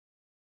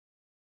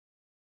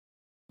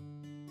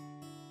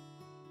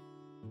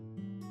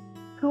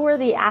who are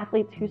the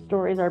athletes whose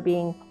stories are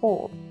being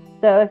told?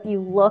 So if you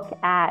look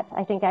at,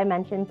 I think I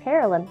mentioned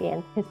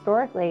Paralympians,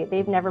 historically,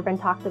 they've never been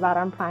talked about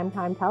on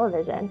primetime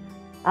television.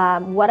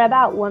 What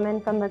about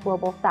women from the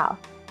global south?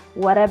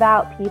 What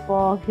about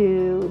people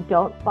who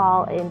don't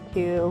fall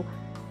into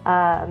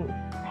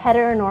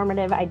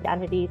heteronormative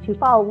identities, who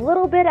fall a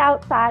little bit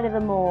outside of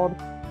the mold,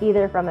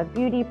 either from a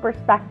beauty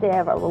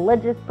perspective, a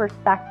religious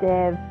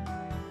perspective?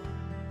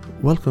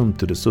 Welcome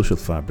to the Social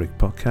Fabric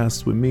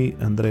podcast with me,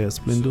 Andrea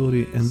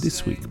Splendori, and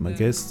this week my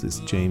guest is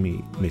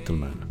Jamie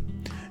Mittelman.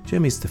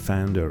 Jamie is the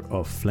founder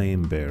of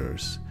Flame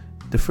Bearers,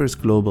 the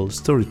first global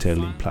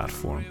storytelling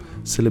platform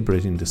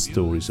celebrating the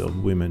stories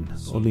of women,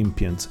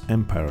 Olympians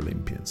and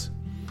Paralympians.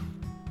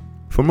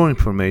 For more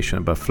information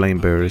about Flame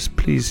Bearers,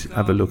 please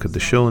have a look at the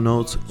show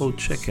notes or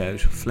check out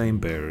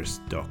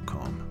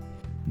flamebearers.com.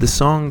 The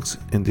songs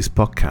in this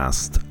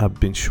podcast have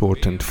been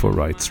shortened for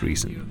rights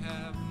reasons.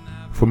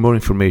 For more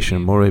information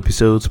and more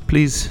episodes,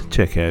 please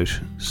check out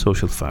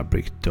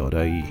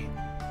socialfabric.ie.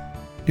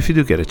 If you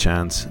do get a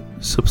chance,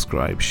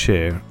 subscribe,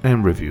 share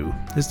and review.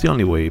 It's the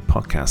only way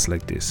podcasts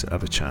like this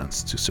have a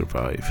chance to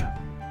survive.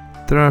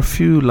 There are a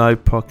few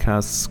live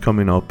podcasts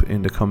coming up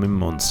in the coming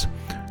months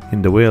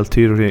in the Whale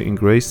Theatre in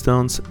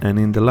Greystones and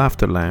in the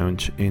Laughter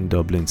Lounge in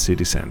Dublin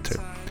City Centre.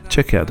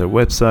 Check out their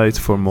websites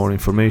for more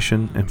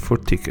information and for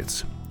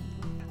tickets.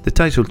 The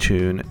title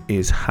tune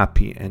is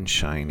Happy and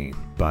Shiny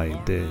by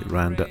the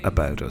Randa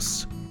About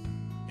Us.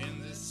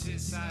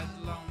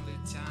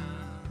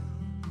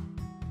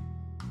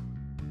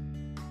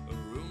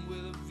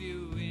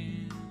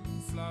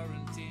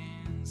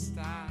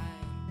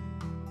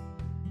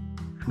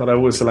 But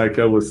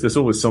there's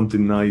always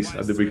something nice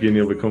at the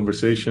beginning of a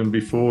conversation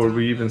before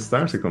we even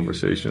start a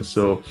conversation.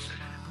 So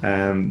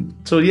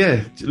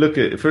yeah, look,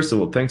 first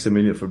of all, thanks a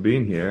million for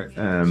being here.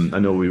 I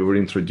know we were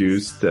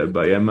introduced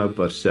by Emma,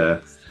 but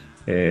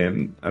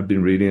I've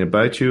been reading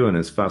about you and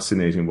it's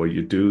fascinating what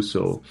you do.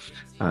 So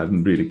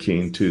I'm really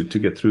keen to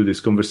get through this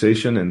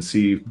conversation and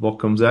see what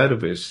comes out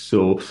of it.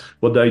 So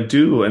what I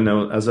do, and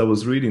now, as I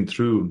was reading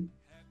through,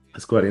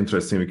 it's quite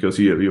interesting because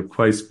you're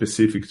quite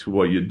specific to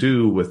what you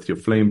do with your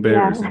flame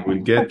bearers, and we'll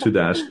get to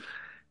that.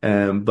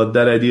 But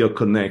that idea of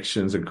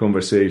connections and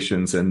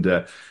conversations and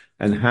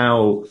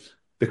how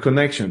the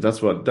connection,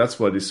 that's what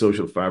the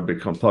Social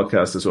Fabric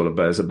podcast is all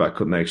about. It's about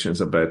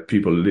connections, about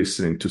people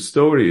listening to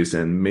stories,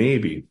 and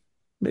maybe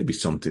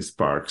something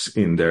sparks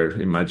in their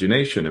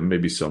imagination and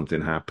maybe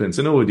something happens.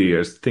 And over the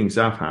years, things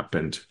have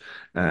happened.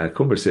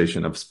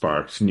 Conversation have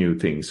sparked new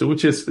things. So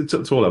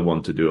it's all I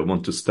want to do. I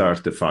want to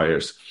start the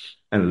fires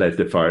and let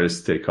the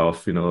fires take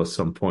off, at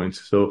some point.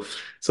 So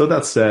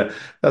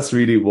that's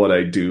really what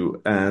I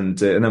do.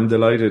 And I'm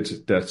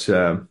delighted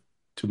that,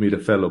 to meet a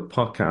fellow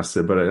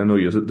podcaster, but I know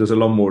there's a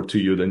lot more to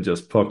you than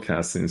just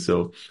podcasting.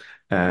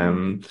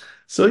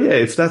 So yeah,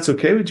 if that's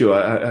okay with you,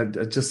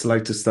 I'd just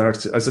like to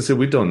start. As I said,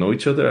 we don't know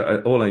each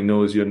other. All I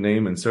know is your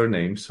name and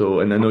surname. So,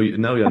 and I know you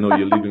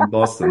live in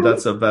Boston.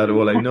 That's about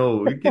all I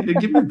know. Give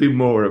me a bit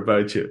more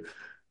about you.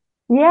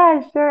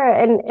 Yeah, sure.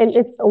 And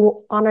it's an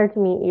honor to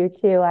meet you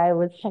too. I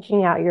was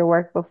checking out your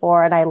work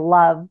before and I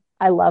love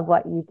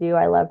what you do.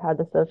 I love how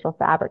the Social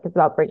Fabric is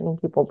about bringing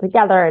people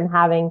together and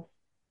having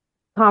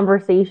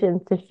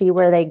conversations to see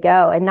where they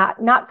go and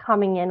not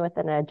coming in with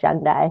an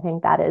agenda. I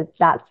think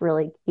that's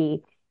really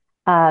key.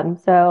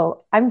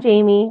 So I'm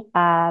Jamie.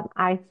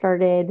 I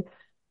started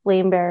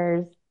Flame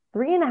Bearers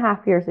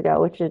 3.5 years ago,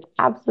 which is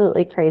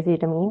absolutely crazy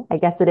to me. I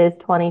guess it is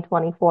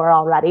 2024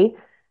 already.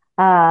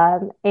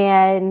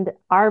 And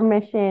our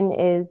mission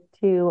is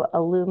to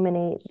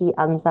illuminate the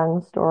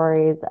unsung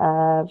stories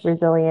of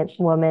resilient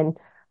women,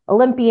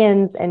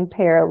 Olympians and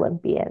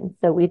Paralympians.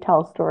 So we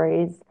tell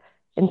stories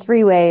in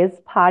 3 ways: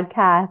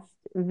 podcast,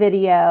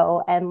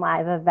 video, and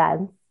live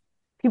events.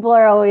 People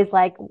are always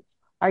like,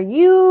 are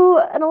you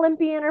an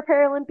Olympian or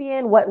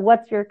Paralympian?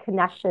 What's your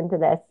connection to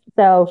this?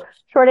 So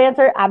short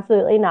answer,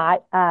 absolutely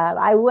not.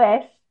 I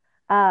wish.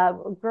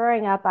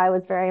 Growing up, I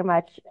was very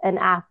much an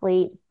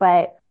athlete,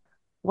 but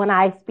when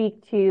I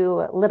speak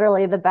to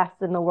literally the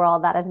best in the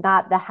world, that is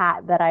not the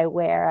hat that I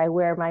wear. I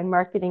wear my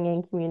marketing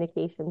and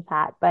communications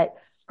hat. But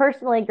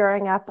personally,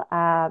 growing up,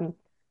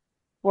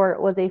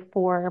 sport was a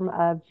form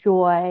of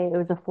joy. It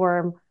was a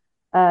form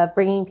of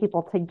bringing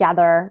people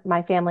together.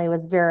 My family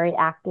was very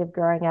active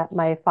growing up.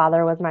 My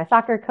father was my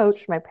soccer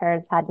coach. My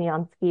parents had me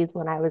on skis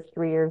when I was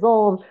 3 years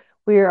old.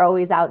 We were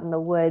always out in the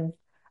woods,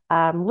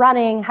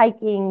 running,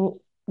 hiking,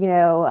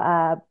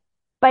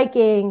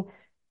 biking.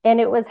 And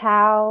it was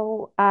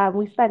how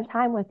we spent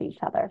time with each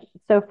other.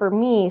 So for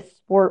me,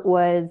 sport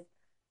was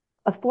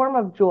a form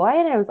of joy,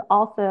 and it was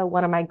also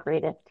one of my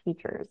greatest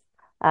teachers.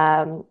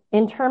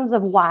 In terms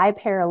of why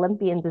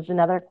Paralympians is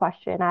another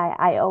question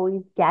I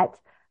always get.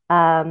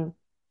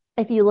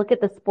 If you look at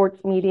the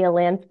sports media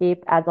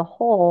landscape as a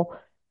whole,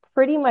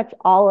 pretty much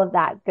all of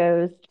that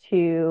goes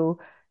to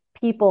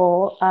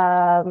people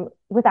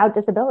without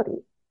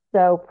disabilities.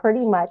 So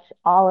pretty much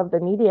all of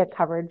the media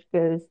coverage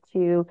goes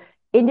to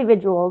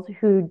individuals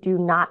who do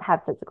not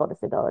have physical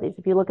disabilities.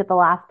 If you look at the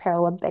last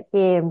Paralympic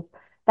Games,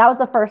 that was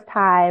the first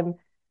time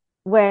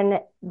when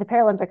the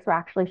Paralympics were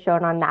actually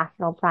shown on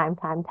national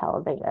primetime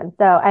television.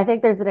 So I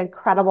think there's an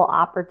incredible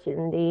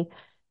opportunity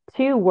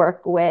to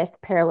work with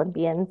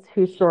Paralympians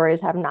whose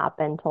stories have not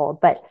been told.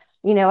 But,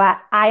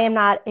 I am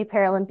not a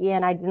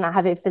Paralympian. I do not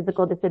have a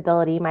physical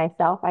disability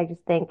myself. I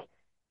just think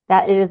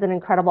that it is an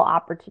incredible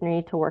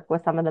opportunity to work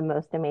with some of the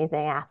most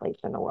amazing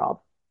athletes in the world.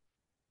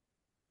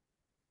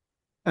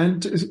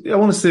 And I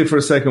want to stay for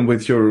a second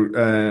with your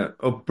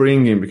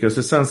upbringing because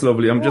it sounds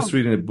lovely. I'm Yeah. just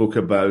reading a book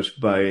about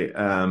by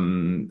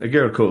a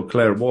girl called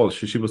Claire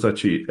Walsh. She was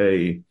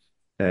actually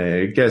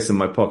a guest in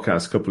my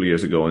podcast a couple of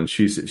years ago, and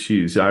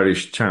she's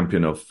Irish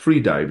champion of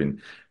free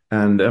diving.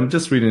 And I'm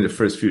just reading the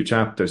first few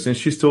chapters, and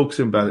she's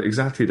talking about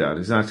exactly that,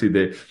 exactly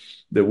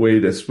the way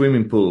the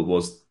swimming pool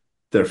was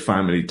their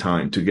family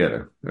time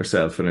together,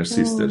 herself and her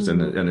sisters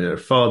Mm. and her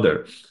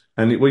father.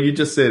 And what you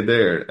just said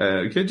there,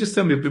 can you just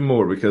tell me a bit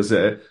more because.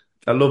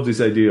 I love this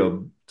idea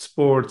of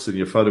sports, and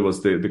your father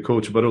was the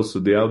coach, but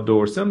also the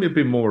outdoors. Tell me a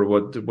bit more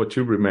what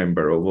you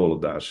remember of all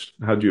of that.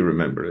 How do you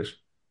remember it?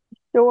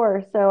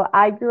 Sure. So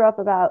I grew up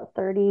about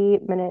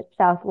 30 minutes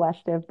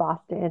southwest of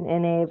Boston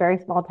in a very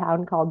small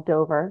town called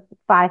Dover,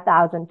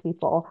 5,000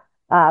 people,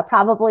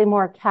 probably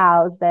more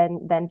cows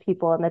than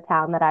people in the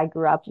town that I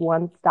grew up,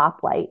 one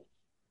stoplight.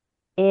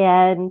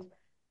 And,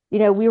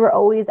 we were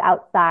always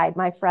outside.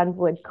 My friends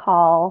would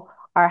call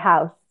our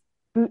house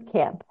boot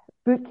camp,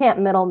 boot camp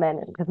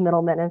Mittelman, because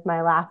Mittelman is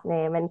my last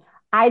name. And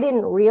I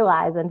didn't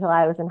realize until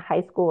I was in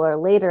high school or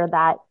later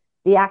that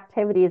the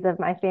activities of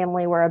my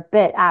family were a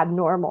bit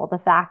abnormal. The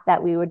fact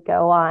that we would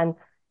go on,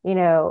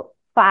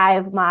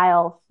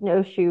 5-mile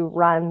snowshoe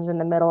runs in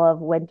the middle of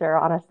winter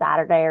on a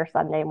Saturday or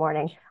Sunday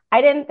morning.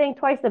 I didn't think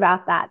twice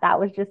about that. That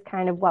was just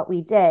kind of what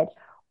we did.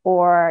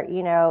 Or,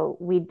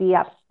 we'd be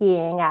up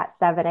skiing at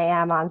 7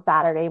 a.m. on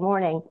Saturday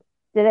morning.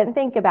 Didn't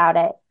think about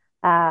it.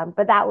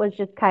 But that was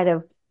just kind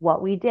of what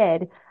we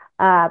did.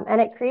 And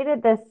it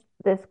created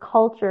this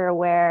culture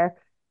where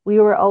we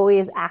were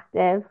always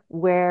active,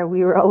 where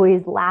we were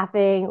always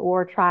laughing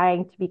or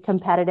trying to be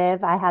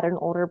competitive. I had an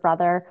older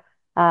brother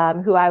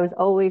who I was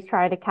always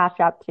trying to catch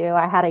up to.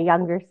 I had a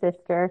younger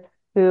sister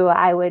who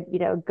I would,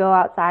 go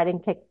outside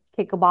and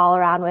kick a ball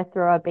around with,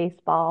 throw a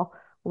baseball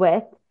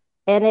with.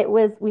 And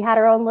we had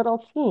our own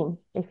little team,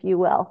 if you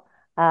will.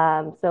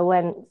 So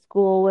when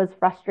school was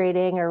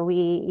frustrating or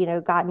we,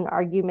 got in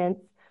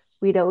arguments,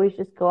 we'd always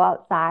just go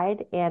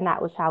outside, and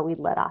that was how we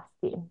let off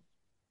steam.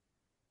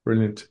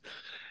 Brilliant.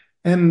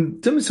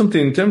 And tell me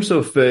something in terms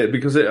of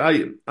because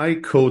I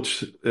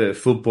coached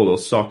football or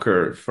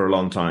soccer for a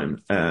long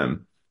time, and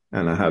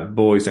I had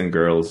boys and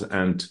girls,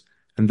 and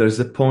there's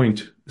a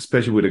point,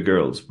 especially with the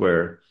girls,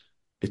 where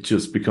it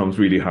just becomes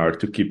really hard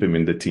to keep them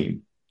in the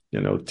team.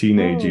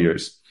 Teenage Mm.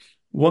 years.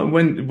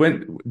 When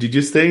did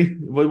you stay?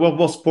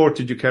 What sport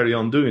did you carry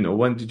on doing, or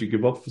when did you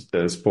give up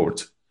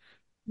sport?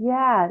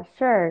 Yeah,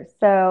 sure.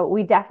 So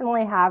we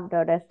definitely have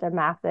noticed a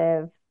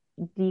massive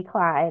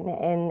decline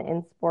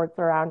in sports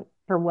around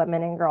for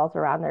women and girls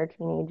around their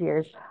teenage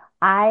years.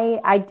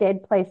 I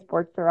did play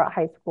sports throughout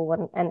high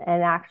school and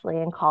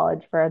actually in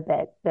college for a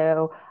bit.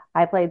 So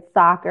I played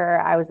soccer,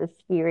 I was a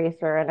ski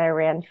racer, and I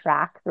ran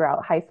track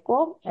throughout high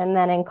school. And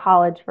then in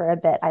college for a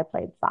bit, I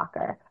played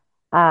soccer.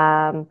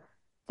 Um,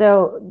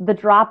 so the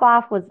drop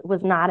off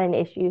was not an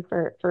issue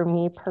for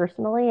me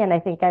personally, and I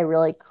think I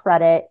really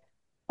credit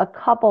a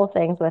couple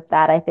things with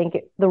that. I think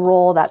the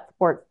role that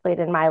sports played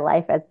in my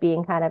life as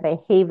being kind of a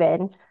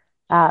haven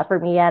for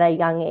me at a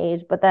young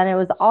age, but then it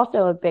was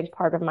also a big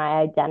part of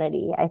my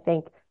identity. I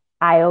think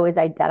I always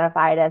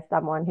identified as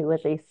someone who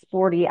was a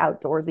sporty,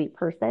 outdoorsy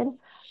person.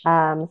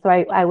 So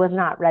I was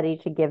not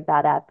ready to give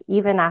that up.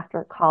 Even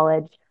after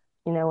college,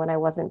 when I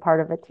wasn't part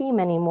of a team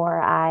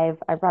anymore, I've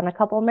run a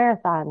couple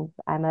marathons.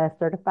 I'm a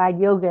certified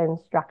yoga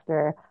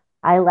instructor.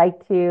 I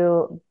like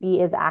to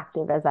be as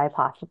active as I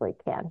possibly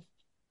can.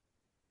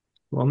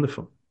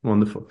 Wonderful,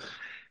 wonderful.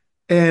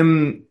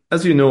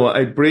 As you know,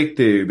 I break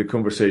the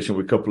conversation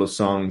with a couple of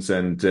songs,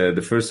 and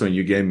the first one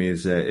you gave me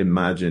is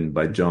 "Imagine"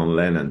 by John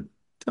Lennon.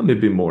 Tell me a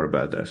bit more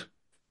about that.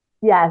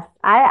 Yes,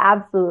 I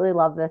absolutely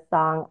love this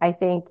song. I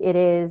think it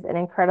is an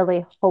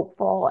incredibly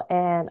hopeful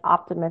and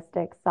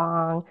optimistic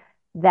song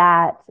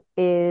that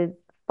is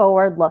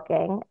forward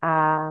looking.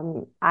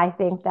 I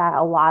think that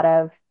a lot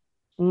of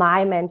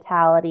my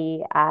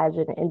mentality as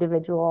an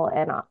individual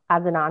and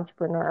as an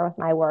entrepreneur with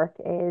my work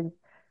is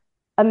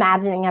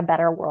imagining a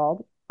better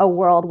world, a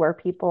world where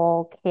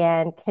people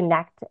can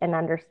connect and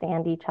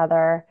understand each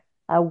other,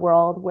 a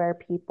world where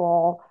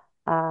people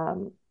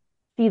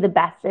see the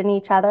best in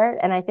each other.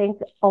 And I think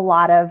a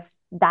lot of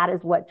that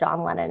is what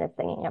John Lennon is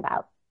singing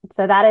about.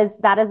 So that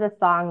is a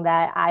song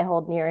that I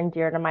hold near and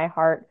dear to my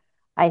heart.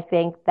 I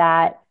think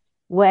that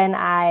when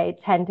I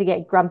tend to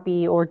get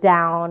grumpy or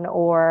down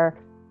or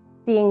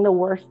seeing the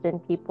worst in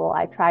people,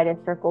 I try to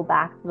circle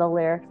back to the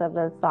lyrics of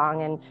the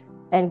song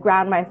and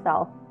ground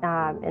myself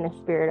in a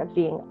spirit of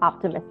being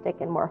optimistic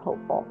and more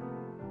hopeful.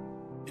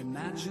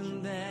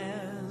 Imagine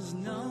there's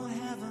no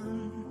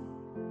heaven.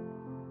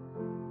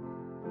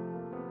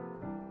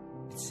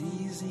 It's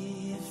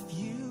easy if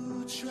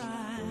you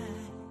try.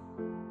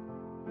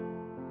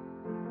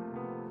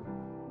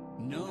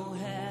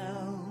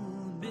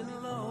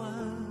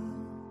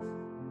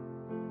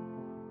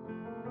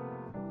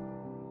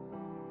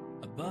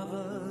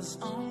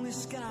 only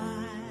sky.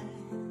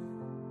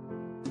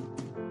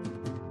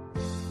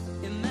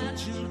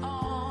 Imagine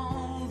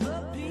all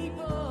the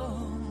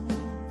people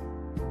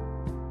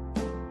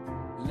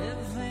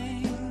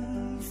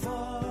living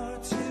for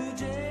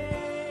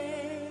today.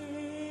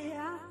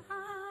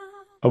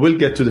 I will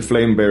get to the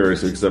flame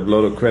bearers because I have a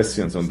lot of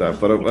questions on that,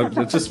 but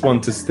I just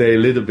want to stay a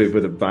little bit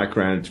with the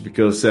background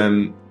because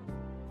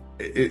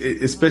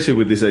especially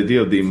with this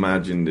idea of the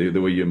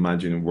way you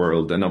imagine a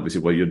world, and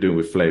obviously what you're doing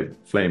with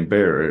flame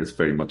bearer is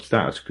very much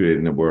that,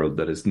 creating a world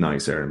that is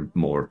nicer and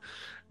more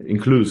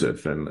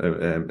inclusive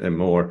and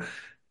more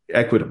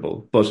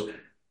equitable. But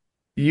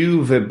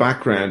you've a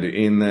background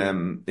in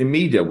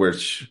media,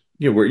 which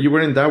you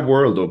were in that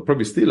world, or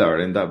probably still are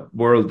in that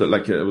world. That,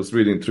 like I was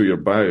reading through your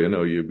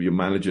bio, you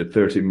manage a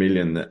 30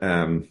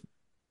 million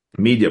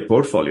media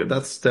portfolio.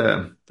 That's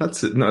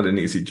not an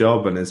easy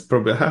job, and it's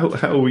probably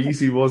how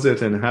easy was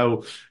it, and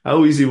how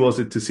easy was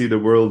it to see the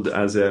world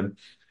as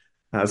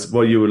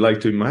what you would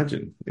like to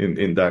imagine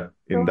in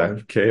Sure.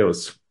 that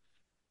chaos.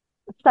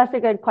 Such a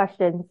good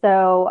question.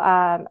 So,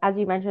 as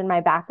you mentioned, my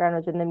background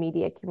was in the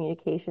media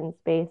communication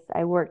space.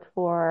 I worked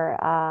for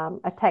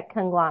a tech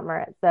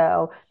conglomerate.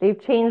 So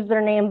they've changed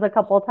their names a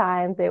couple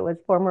times. It was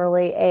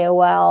formerly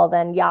AOL,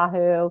 then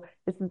Yahoo.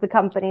 This is the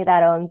company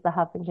that owns the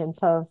Huffington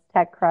Post,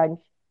 TechCrunch.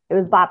 It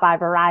was bought by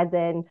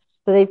Verizon.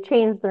 So they've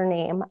changed their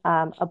name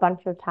a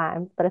bunch of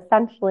times. But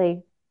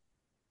essentially,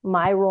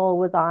 my role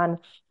was on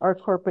our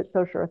corporate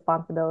social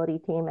responsibility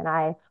team, and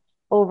I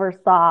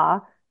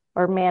oversaw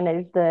or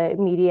managed the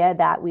media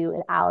that we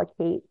would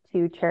allocate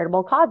to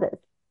charitable causes.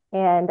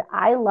 And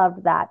I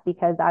loved that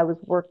because I was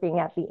working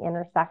at the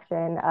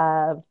intersection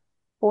of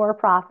for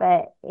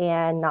profit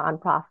and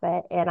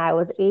nonprofit, and I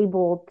was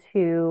able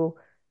to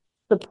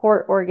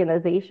support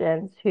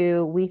organizations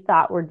who we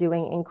thought were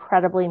doing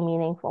incredibly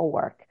meaningful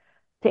work.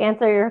 To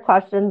answer your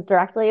questions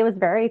directly, it was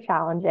very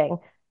challenging.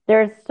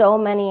 There's so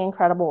many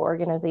incredible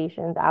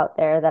organizations out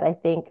there that I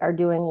think are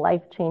doing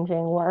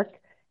life-changing work.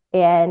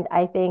 And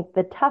I think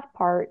the tough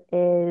part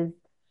is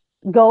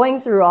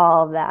going through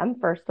all of them,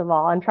 first of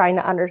all, and trying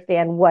to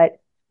understand what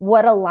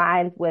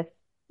aligns with,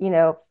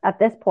 at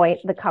this point,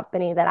 the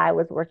company that I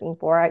was working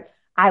for.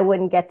 I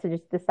wouldn't get to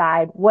just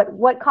decide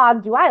what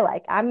cause do I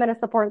like? I'm going to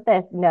support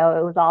this. No,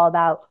 it was all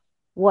about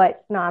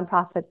what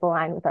nonprofits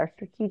align with our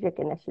strategic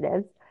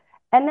initiatives.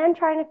 And then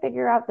trying to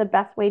figure out the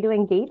best way to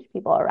engage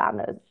people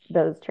around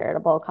those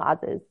charitable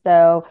causes.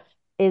 So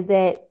is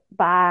it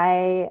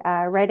by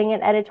writing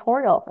an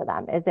editorial for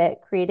them? Is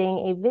it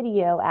creating a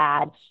video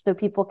ad so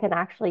people can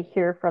actually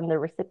hear from the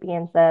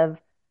recipients of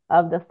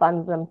the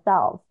funds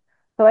themselves?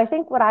 So I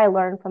think what I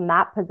learned from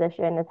that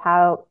position is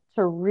how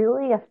to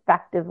really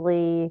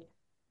effectively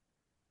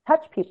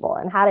touch people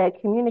and how to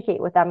communicate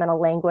with them in a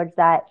language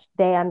that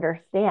they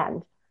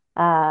understand.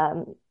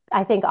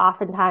 I think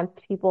oftentimes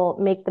people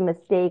make the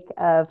mistake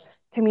of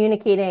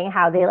communicating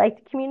how they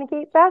like to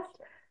communicate best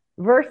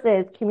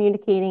versus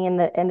communicating in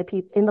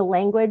the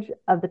language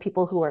of the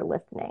people who are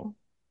listening.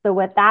 So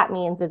what that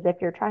means is if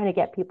you're trying to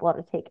get people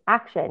to take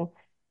action,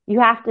 you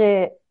have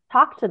to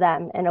talk to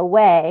them in a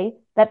way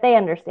that they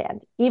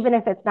understand, even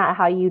if it's not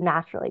how you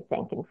naturally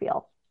think and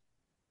feel.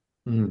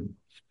 Mm.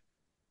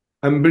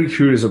 I'm very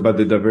curious about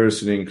the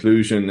diversity,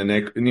 inclusion,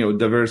 and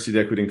diversity,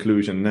 equity,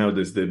 inclusion. Now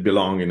there's the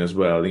belonging as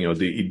well.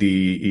 The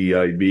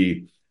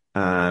DEIB,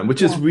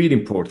 which is Yeah. really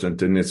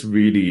important and it's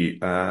really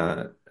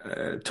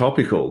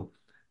topical.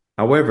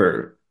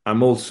 However,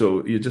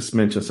 you just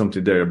mentioned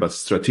something there about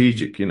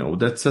strategic.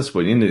 That's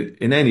what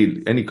in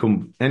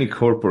any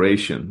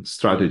corporation,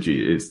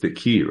 strategy is the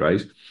key,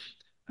 right?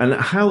 And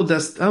how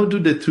do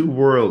the two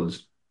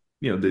worlds,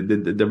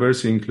 the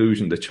diversity,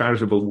 inclusion, the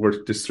charitable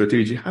work, the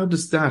strategy, how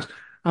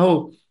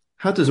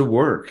how does it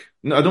work?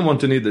 No, I don't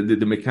want to need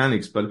the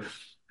mechanics, but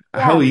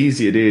how Yeah.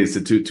 easy it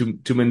is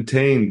to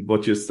maintain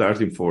what you're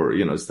starting for,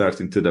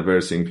 starting to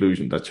diversity,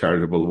 inclusion, that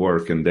charitable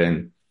work, and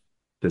then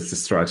the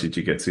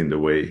strategy gets in the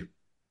way.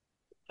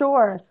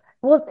 Sure.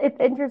 Well, it's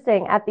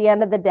interesting. At the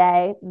end of the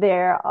day,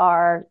 there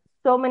are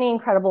so many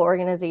incredible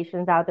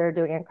organizations out there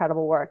doing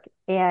incredible work,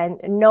 and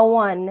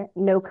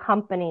no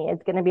company is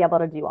going to be able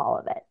to do all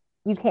of it.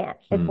 You can't.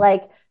 It's Mm,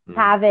 like mm,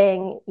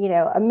 having,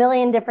 a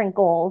million different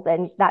goals,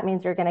 and that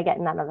means you're going to get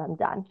none of them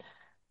done.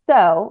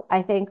 So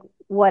I think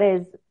what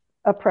is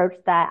approach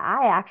that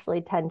I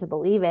actually tend to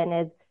believe in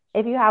is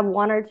if you have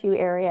one or two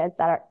areas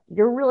that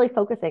you're really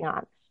focusing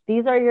on,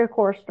 these are your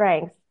core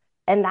strengths,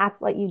 and that's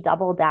what you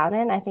double down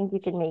in, I think you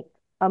can make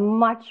a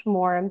much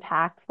more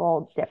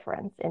impactful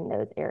difference in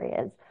those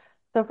areas.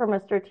 So from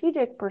a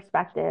strategic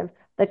perspective,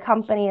 the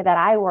company that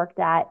I worked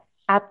at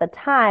the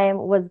time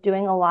was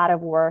doing a lot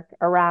of work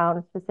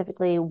around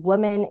specifically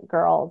women,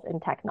 girls in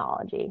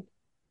technology.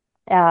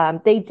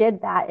 They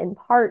did that in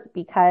part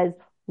because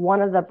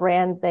one of the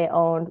brands they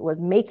owned was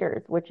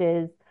Makers, which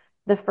is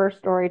the first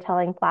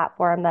storytelling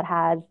platform that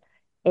has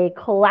a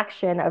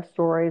collection of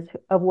stories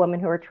of women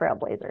who are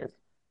trailblazers.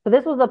 So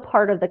this was a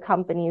part of the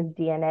company's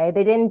DNA.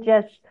 They didn't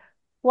just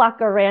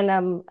pluck a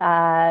random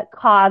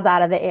cause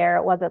out of the air.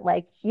 It wasn't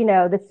like,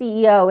 the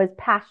CEO is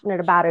passionate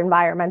about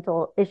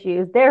environmental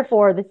issues,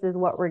 therefore this is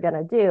what we're going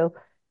to do.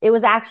 It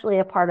was actually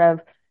a part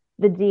of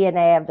the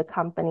DNA of the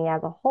company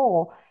as a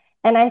whole.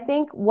 And I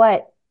think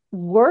what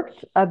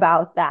worked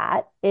about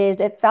that is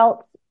it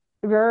felt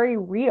very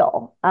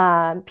real.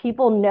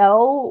 People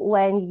know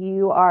when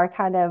you are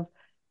kind of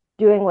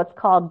doing what's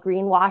called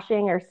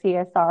greenwashing or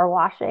CSR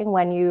washing,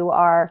 when you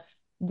are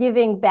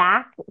giving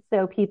back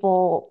so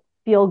people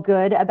feel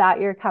good about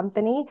your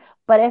company.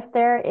 But if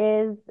there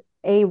is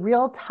a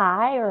real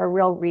tie or a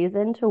real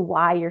reason to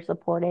why you're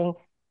supporting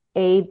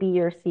A, B,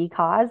 or C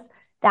cause,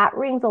 that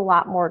rings a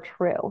lot more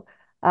true.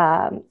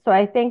 So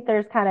I think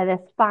there's kind of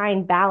this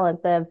fine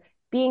balance of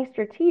being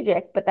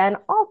strategic, but then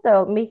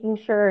also making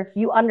sure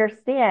you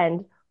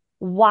understand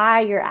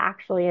why you're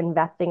actually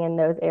investing in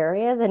those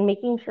areas and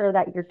making sure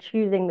that you're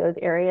choosing those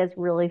areas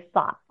really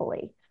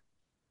thoughtfully.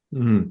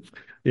 Mhm.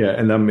 Yeah,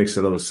 and that makes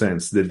a lot of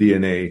sense. The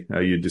DNA,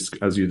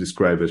 as you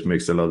describe it,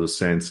 makes a lot of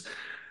sense.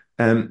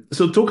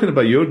 So talking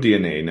about your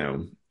DNA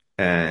now,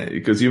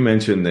 because you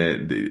mentioned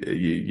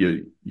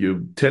that you're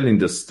telling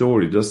the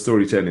story, those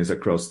storytellings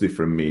across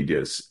different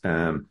medias,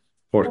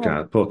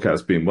 Sure.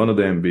 podcast being one of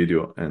them,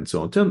 video and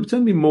so on. Tell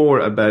me more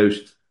about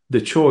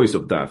the choice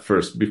of that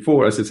first,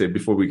 before, as I say,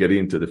 before we get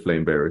into the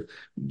flame bearers.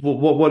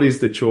 What is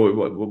the choice?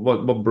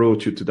 What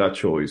brought you to that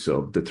choice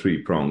of the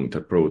three-pronged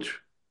approach?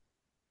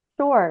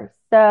 Sure.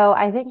 So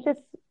I think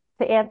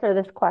to answer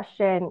this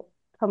question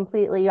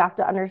completely, you have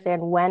to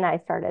understand when I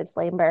started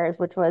Flame Bearers,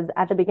 which was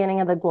at the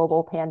beginning of the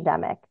global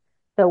pandemic.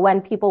 So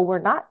when people were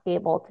not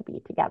able to be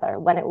together,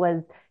 when it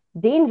was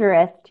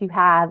dangerous to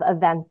have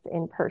events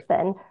in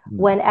person,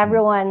 when Mhm.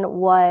 everyone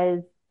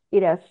was,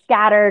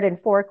 scattered in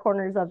four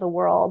corners of the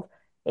world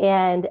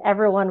and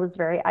everyone was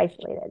very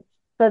isolated.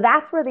 So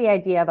that's where the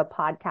idea of a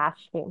podcast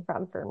came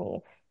from for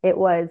me. It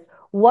was,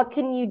 what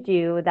can you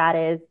do that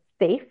is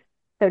safe?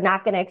 So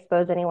not going to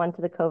expose anyone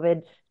to the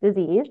COVID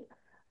disease.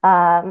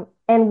 And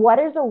what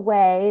is a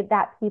way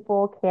that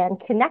people can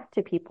connect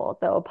to people?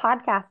 So a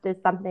podcast is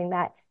something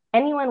that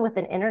anyone with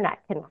an internet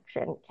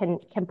connection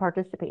can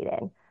participate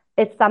in.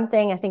 It's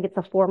something, I think it's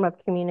a form of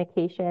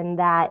communication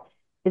that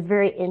is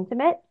very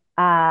intimate.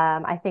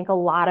 I think a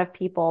lot of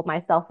people,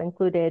 myself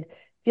included,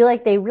 feel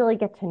like they really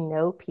get to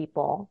know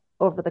people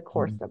over the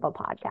course of a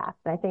podcast.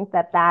 And I think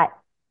that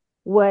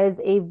was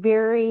a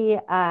very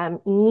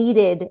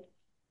needed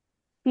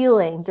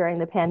feeling during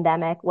the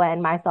pandemic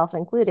when myself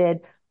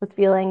included was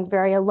feeling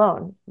very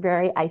alone,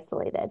 very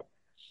isolated.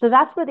 So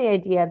that's where the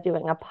idea of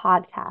doing a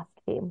podcast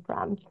came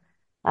from.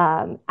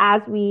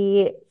 As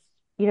we,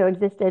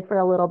 existed for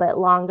a little bit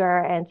longer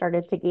and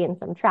started to gain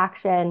some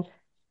traction,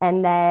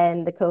 and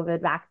then the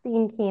COVID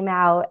vaccine came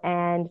out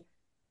and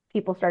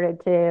people started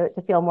to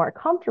feel more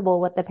comfortable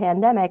with the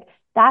pandemic,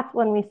 that's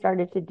when we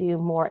started to do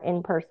more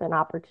in-person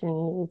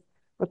opportunities,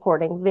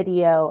 recording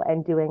video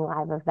and doing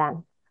live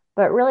events.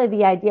 But really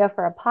the idea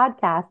for a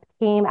podcast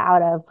came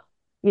out of,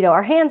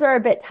 our hands are a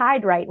bit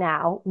tied right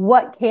now.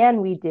 What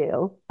can we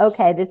do?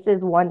 Okay, this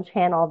is one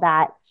channel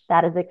that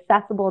is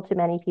accessible to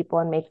many people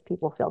and makes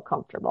people feel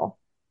comfortable.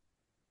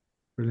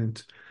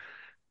 Brilliant.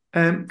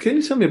 Can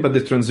you tell me about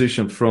the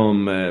transition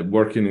from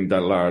working in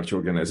that large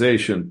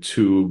organization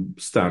to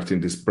starting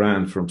this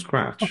brand from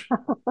scratch?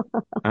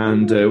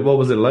 And what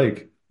was it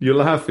like? You're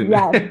laughing.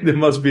 Yes, There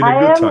must be a I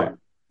good am. time.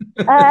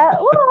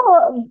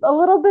 Well, a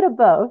little bit of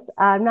both.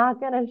 I'm not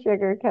going to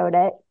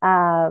sugarcoat it.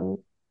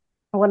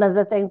 One of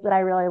the things that I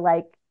really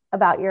like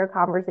about your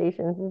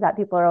conversations is that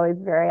people are always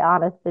very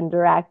honest and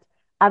direct.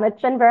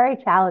 It's been very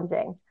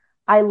challenging.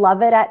 I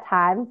love it at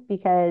times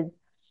because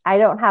I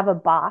don't have a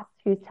boss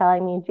who's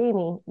telling me,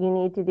 Jamie, you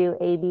need to do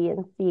A, B,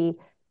 and C,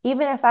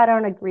 even if I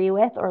don't agree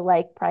with or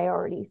like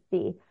priority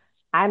C.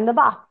 I'm the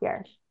boss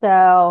here.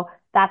 So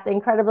that's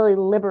incredibly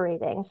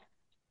liberating.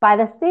 By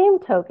the same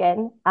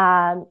token,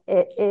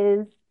 it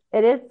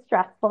is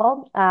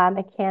stressful.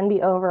 It can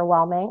be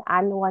overwhelming.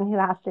 I'm the one who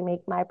has to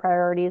make my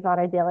priorities on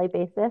a daily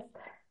basis.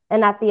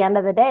 And at the end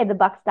of the day, the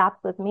buck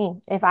stops with me.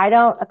 If I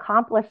don't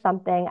accomplish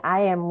something,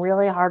 I am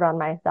really hard on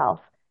myself.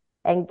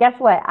 And guess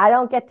what? I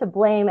don't get to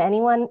blame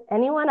anyone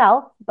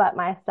else but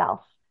myself.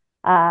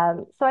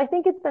 So I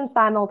think it's been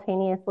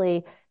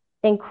simultaneously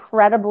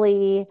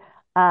incredibly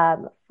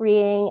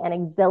freeing and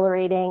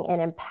exhilarating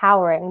and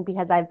empowering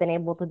because I've been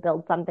able to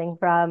build something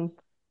from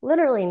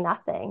literally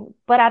nothing.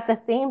 But at the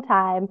same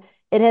time,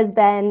 it has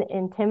been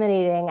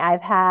intimidating.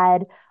 I've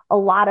had a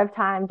lot of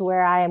times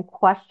where I am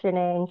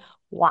questioning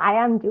why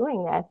I'm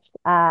doing this.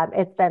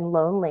 It's been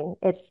lonely.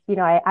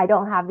 I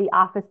don't have the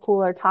office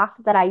cooler talk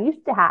that I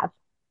used to have.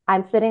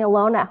 I'm sitting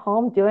alone at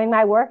home doing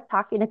my work,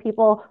 talking to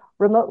people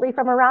remotely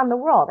from around the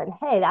world. And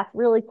hey, that's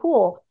really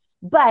cool.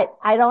 But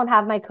I don't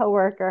have my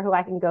coworker who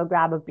I can go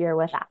grab a beer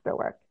with after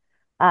work.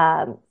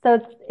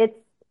 So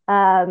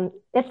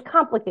it's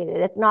complicated.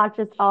 It's not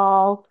just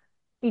all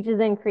peaches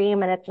and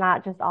cream, and it's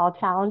not just all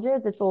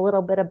challenges. It's a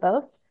little bit of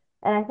both.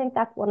 And I think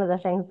that's one of the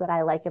things that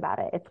I like about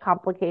it. It's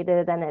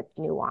complicated and it's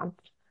nuanced.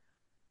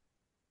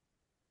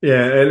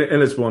 Yeah,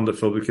 and it's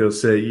wonderful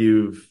because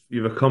you've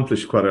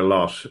accomplished quite a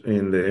lot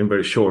in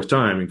very short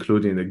time,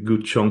 including a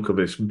good chunk of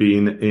it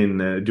being in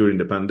during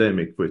the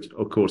pandemic, which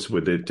of course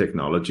with the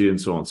technology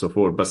and so on and so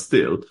forth, but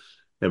still,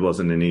 it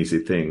wasn't an easy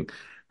thing.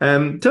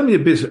 Tell me a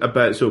bit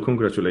about. So,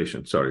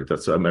 congratulations. Sorry,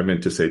 that's I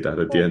meant to say that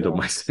at the Thank end of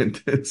you. my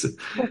sentence.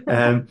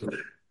 Um,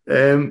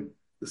 um,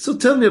 so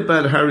tell me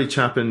about Harry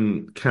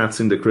Chapin, "Cats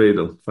in the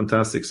Cradle."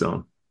 Fantastic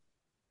song.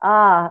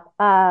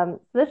 So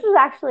this is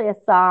actually a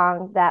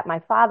song that my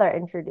father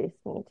introduced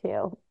me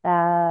to.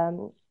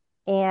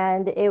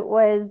 And it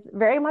was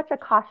very much a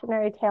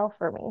cautionary tale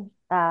for me.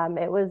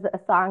 It was a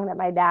song that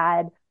my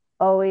dad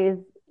always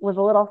was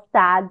a little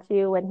sad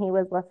to when he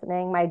was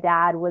listening. My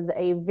dad was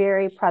a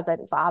very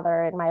present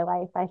father in my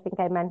life. I think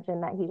I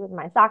mentioned that he was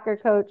my soccer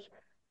coach.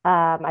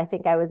 I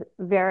think I was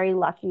very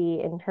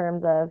lucky in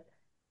terms of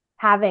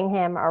having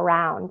him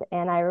around.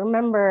 And I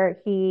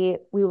remember we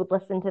would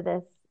listen to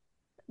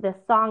this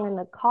song in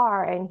the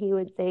car and he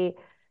would say,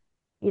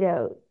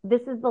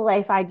 this is the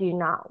life I do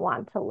not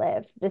want to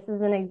live. This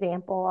is an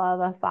example of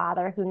a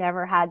father who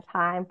never had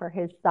time for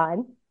his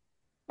son.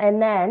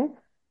 And then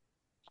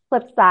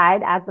flip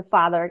side, as the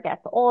father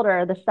gets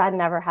older, the son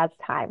never has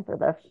time for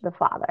the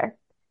father.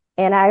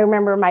 And I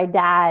remember my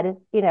dad,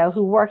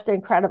 who worked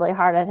incredibly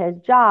hard at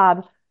his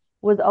job,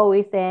 was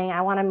always saying,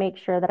 I want to make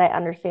sure that I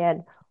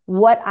understand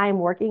what I'm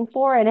working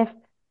for. And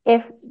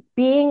if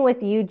being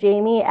with you,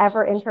 Jamie,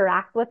 ever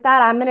interact with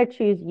that, I'm going to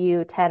choose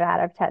you 10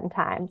 out of 10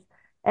 times.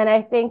 And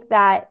I think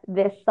that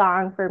this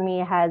song for me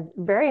has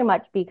very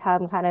much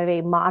become kind of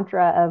a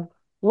mantra of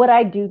what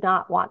I do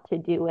not want to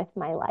do with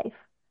my life.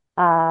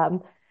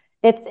 Um,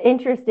 it's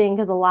interesting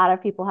because a lot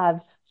of people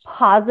have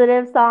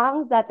positive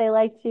songs that they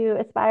like to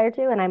aspire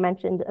to. And I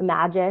mentioned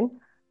Imagine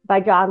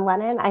by John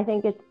Lennon. I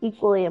think it's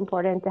equally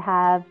important to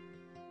have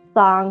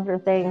songs or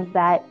things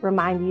that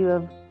remind you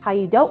of how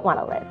you don't want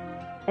to live.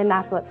 And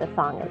that's what this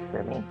song is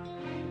for me.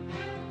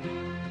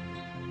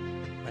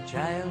 A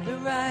child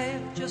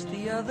arrived just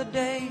the other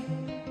day.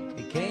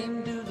 He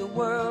came to the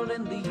world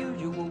in the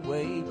usual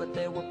way, but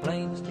there were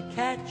planes to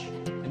catch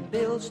and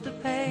bills to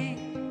pay.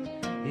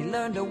 He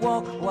learned to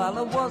walk while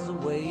I was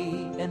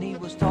away, and he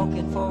was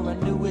talking for I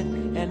knew it,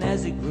 and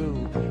as he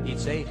grew, he'd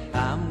say,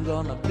 I'm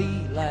gonna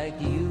be like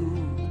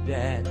you,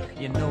 Dad.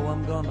 You know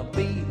I'm gonna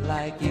be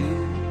like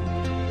you.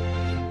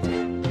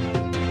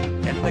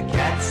 And the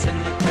cat's in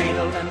the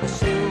cradle and the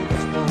silver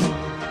spoon,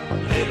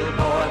 little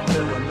boy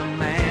blue and the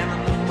man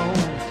on the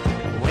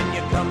moon. When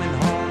you're coming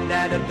home,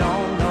 Dad, I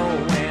don't know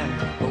when,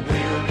 but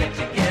we'll get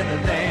together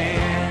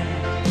then.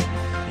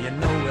 You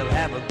know we'll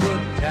have a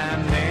good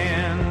time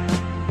then.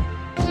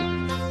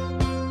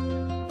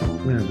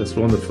 Yeah, that's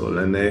wonderful,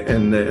 and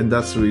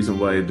that's the reason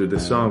why I do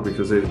this song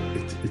because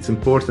it's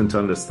important to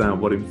understand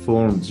what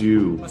informs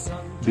you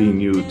being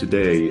you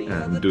today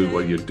and do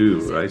what you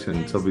do, right? And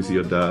it's obviously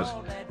your dad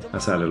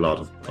has had a lot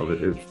of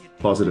a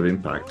positive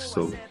impact.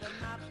 So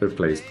fair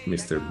play,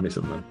 Mr.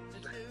 Mittelman.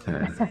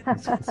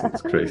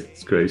 It's great,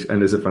 it's great,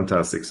 and it's a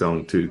fantastic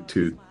song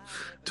to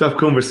have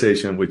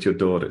conversation with your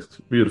daughter. It's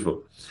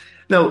beautiful.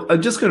 Now,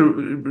 I'm just going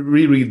to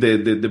reread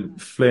the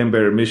Flame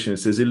Bearer mission. It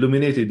says,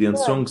 illuminated the Sure.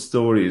 unsung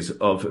stories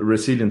of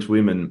resilient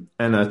women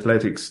and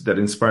athletics that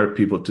inspire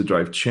people to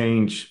drive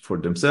change for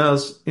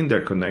themselves in their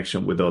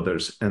connection with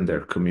others and their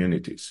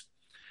communities.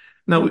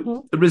 Now,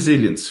 Mhm.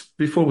 resilience,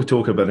 before we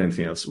talk about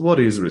anything else, what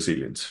is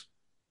resilience?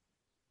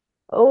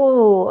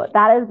 Oh,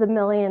 that is the $1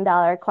 million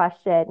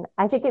question.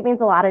 I think it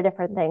means a lot of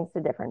different things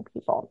to different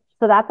people.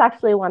 So that's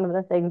actually one of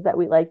the things that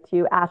we like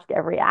to ask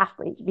every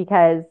athlete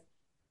because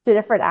to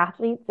different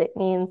athletes, it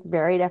means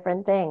very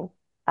different things.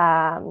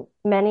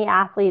 Many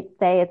athletes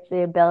say it's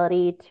the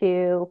ability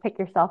to pick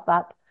yourself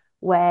up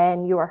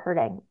when you are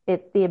hurting.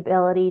 It's the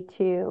ability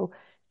to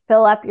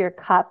fill up your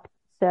cup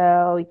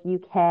so you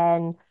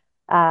can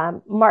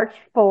march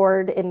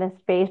forward in the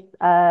face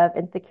of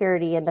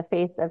insecurity, in the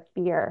face of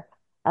fear.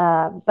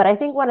 But I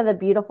think one of the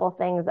beautiful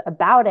things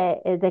about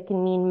it is it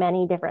can mean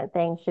many different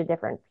things to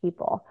different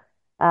people.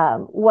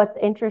 What's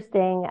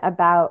interesting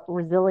about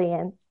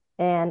resilience,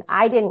 and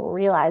I didn't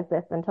realize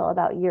this until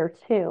about year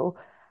two,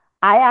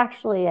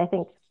 I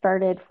think,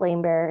 started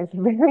Flame Bearers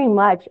very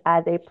much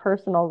as a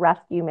personal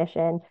rescue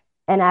mission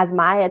and as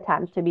my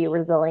attempt to be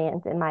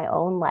resilient in my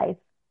own life.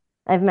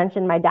 I've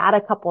mentioned my dad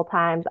a couple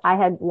times. I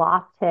had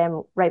lost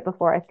him right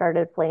before I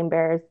started Flame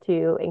Bearers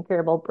to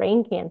incurable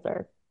brain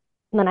cancer.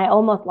 And then I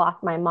almost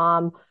lost my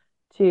mom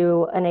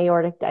to an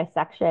aortic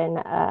dissection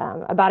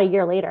about a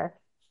year later.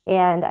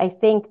 And I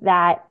think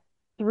that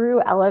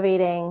through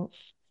elevating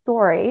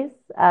stories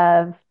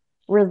of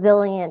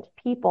resilient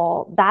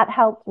people, that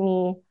helped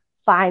me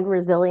find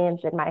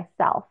resilience in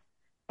myself.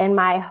 And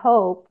my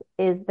hope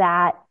is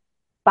that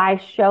by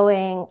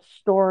showing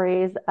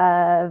stories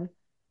of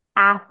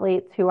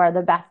athletes who are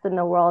the best in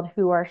the world,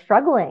 who are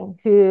struggling,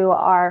 who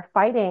are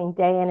fighting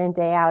day in and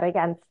day out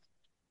against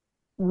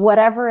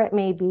whatever it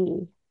may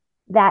be,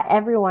 that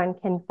everyone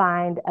can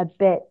find a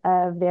bit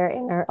of their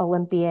inner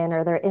Olympian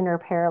or their inner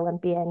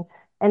Paralympian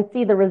and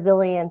see the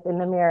resilience in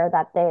the mirror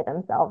that they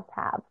themselves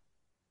have.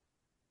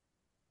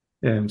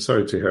 Yeah, I'm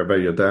sorry to hear about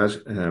your dad.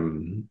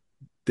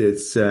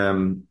 It's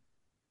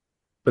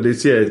but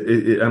it's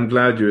yeah. I'm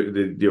glad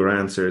your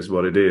answer is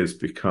what it is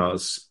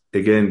because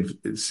again,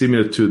 it's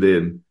similar to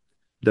the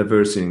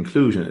diversity and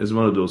inclusion is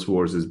one of those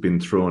words that's been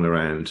thrown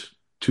around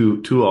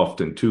too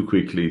often, too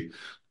quickly,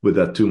 with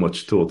that too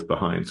much thought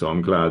behind. So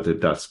I'm glad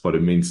that that's what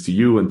it means to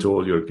you and to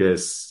all your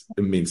guests.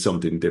 It means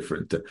something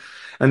different.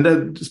 And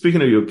then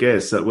speaking of your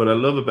guests, what I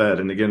love about,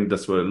 and again,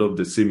 that's what I love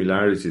the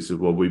similarities of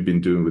what we've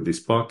been doing with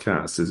this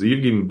podcast is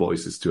you're giving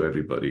voices to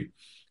everybody,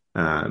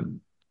 um,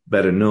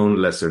 better known,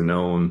 lesser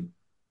known,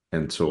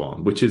 and so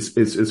on, which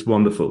is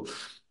wonderful.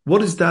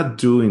 What is that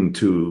doing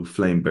to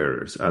Flame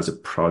Bearers as a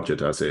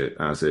project, as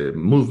a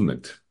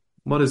movement?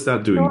 What is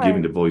that doing,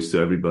 giving Sure. the voice to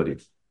everybody?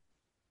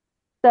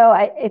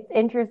 It's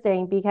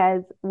interesting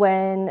because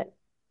when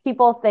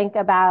people think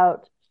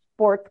about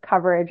sports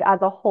coverage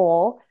as a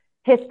whole,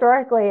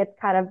 historically it's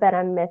kind of been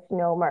a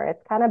misnomer.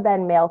 It's kind of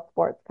been male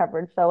sports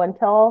coverage. So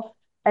until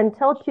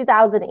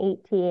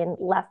 2018,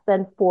 less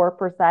than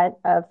 4%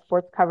 of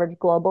sports coverage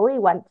globally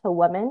went to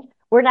women.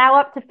 We're now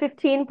up to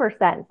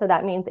 15%. So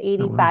that means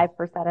Oh, wow.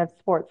 85% of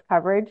sports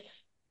coverage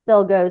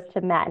still goes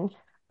to men.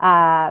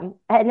 And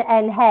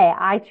hey,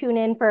 I tune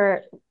in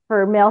for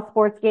male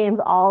sports games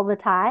all the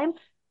time.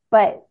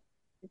 But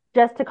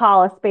just to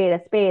call a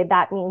spade,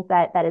 that means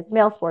that is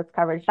male sports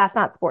coverage. That's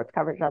not sports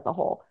coverage as a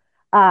whole.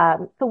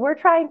 So we're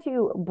trying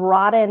to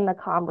broaden the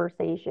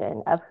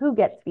conversation of who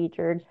gets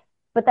featured,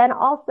 but then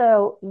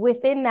also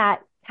within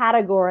that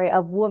category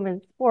of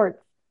women's sports,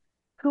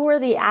 who are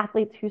the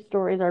athletes whose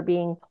stories are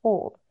being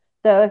told?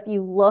 So if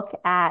you look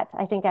at,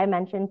 I think I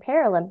mentioned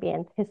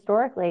Paralympians,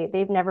 historically,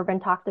 they've never been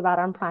talked about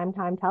on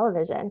primetime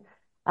television.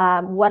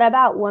 What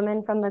about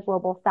women from the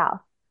global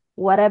south?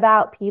 What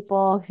about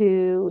people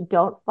who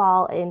don't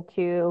fall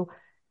into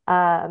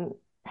um,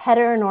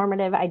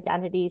 heteronormative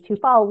identities, who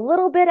fall a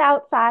little bit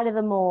outside of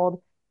the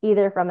mold,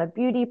 either from a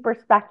beauty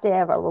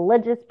perspective, a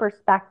religious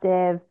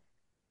perspective?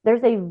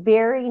 There's a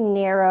very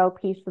narrow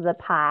piece of the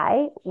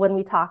pie when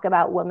we talk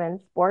about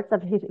women's sports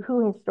of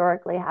who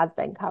historically has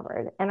been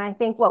covered. And I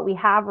think what we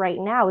have right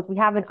now is we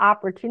have an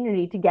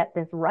opportunity to get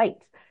this right.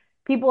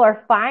 People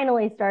are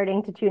finally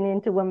starting to tune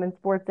into women's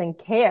sports and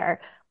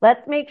care.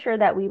 Let's make sure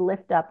that we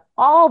lift up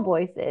all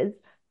voices,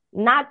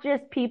 not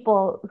just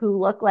people who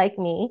look like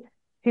me,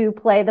 who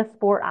play the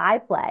sport I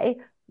play,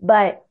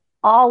 but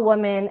all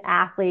women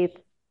athletes,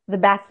 the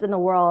best in the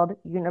world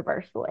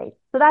universally.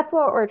 So that's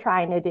what we're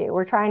trying to do.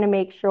 We're trying to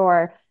make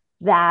sure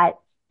that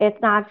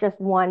it's not just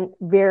one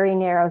very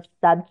narrow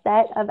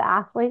subset of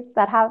athletes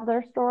that have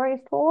their stories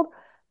told,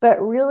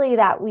 but really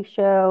that we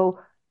show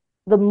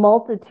the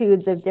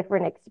multitudes of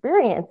different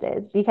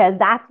experiences because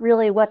that's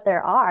really what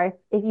there are.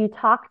 If you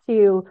talk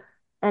to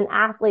an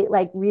athlete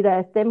like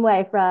Rita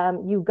Simwe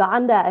from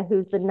Uganda,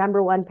 who's the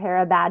number one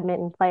para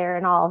badminton player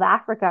in all of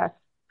Africa,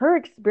 her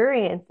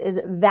experience is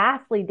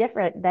vastly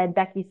different than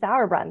Becky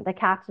Sauerbrunn, the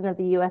captain of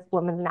the U.S.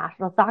 women's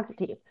national soccer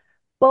team.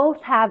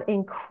 Both have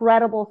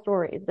incredible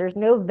stories. There's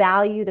no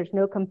value, there's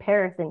no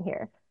comparison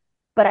here.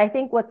 But I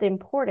think what's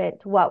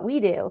important to what we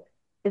do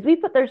is we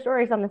put their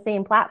stories on the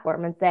same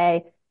platform and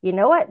say, you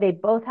know what? They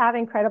both have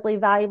incredibly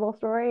valuable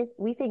stories.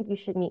 We think you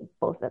should meet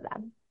both of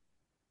them.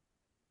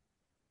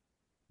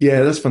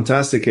 Yeah, that's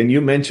fantastic. And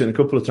you mentioned a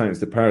couple of times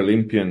the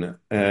Paralympian.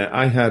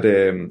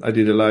 I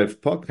did a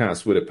live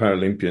podcast with a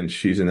Paralympian.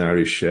 She's an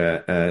Irish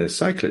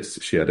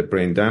cyclist. She had a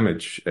brain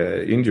damage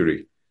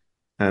injury,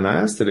 and I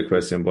asked her the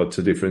question, "What's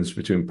the difference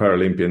between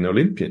Paralympian and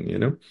Olympian?" You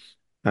know,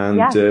 and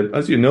Yes.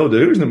 as you know,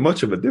 there isn't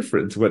much of a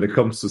difference when it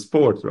comes to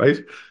sport, right?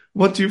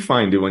 What do you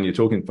find when you're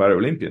talking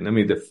Paralympian? I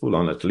mean, they're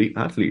full-on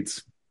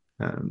athletes.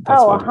 That's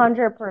Oh, what.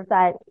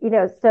 100%.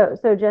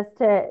 So just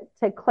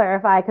to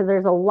clarify, because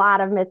there's a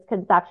lot of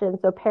misconceptions.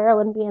 So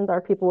Paralympians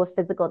are people with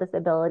physical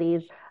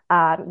disabilities.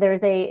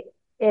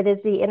 It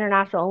is the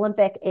International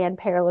Olympic and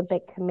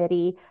Paralympic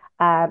Committee.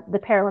 The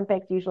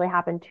Paralympics usually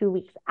happen 2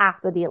 weeks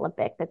after the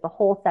Olympics. It's a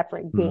whole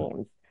separate Hmm.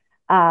 games,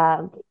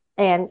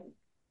 and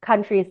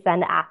countries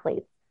send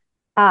athletes.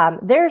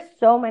 There's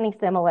so many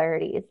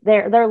similarities.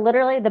 They're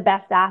literally the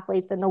best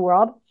athletes in the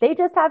world. They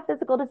just have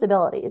physical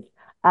disabilities.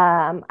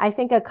 I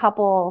think a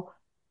couple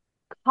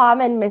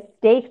common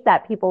mistakes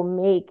that people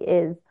make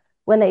is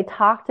when they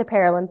talk to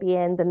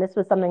Paralympians, and this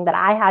was something that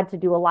I had to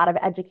do a lot of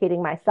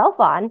educating myself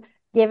on,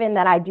 given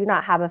that I do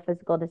not have a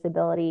physical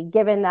disability,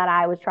 given that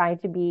I was trying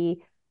to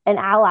be an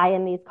ally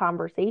in these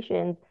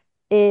conversations,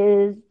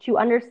 is to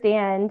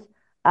understand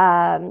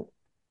um,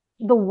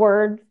 the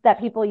words that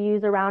people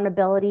use around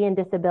ability and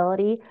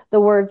disability, the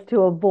words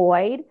to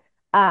avoid,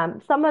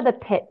 some of the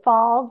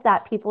pitfalls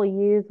that people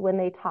use when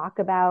they talk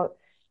about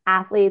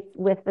athletes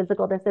with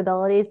physical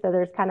disabilities. So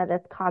there's kind of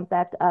this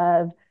concept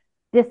of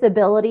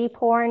disability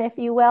porn, if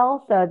you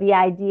will. So the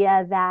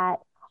idea that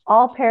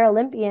all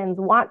Paralympians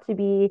want to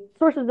be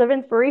sources of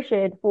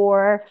inspiration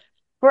for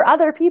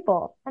other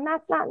people, and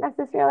that's not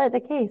necessarily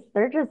the case.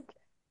 They're just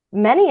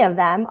many of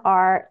them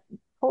are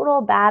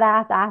total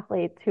badass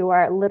athletes who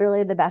are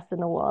literally the best in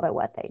the world at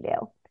what they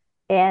do.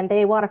 And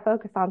they want to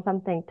focus on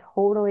something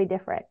totally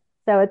different.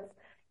 So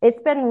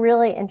it's been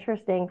really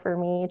interesting for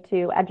me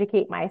to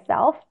educate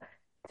myself,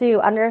 to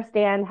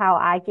understand how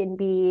I can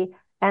be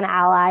an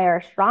ally or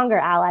a stronger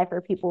ally for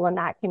people in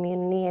that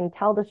community and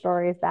tell the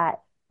stories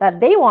that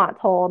they want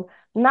told,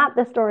 not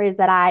the stories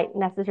that I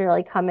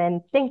necessarily come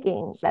in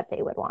thinking that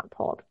they would want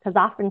told. Because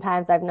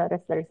oftentimes I've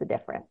noticed there's a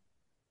difference.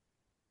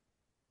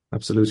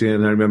 Absolutely.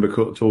 And I remember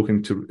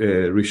talking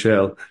to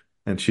Rochelle,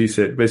 and she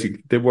said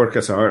basically they work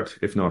as hard,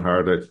 if not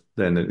harder,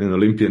 than an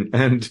Olympian.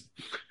 And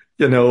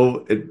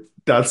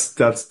that's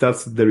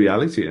the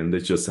reality, and they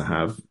just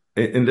have.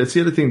 And that's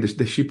the other thing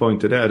that she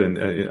pointed out. And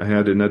I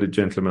had another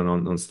gentleman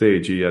on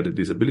stage. He had a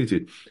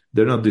disability.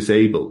 They're not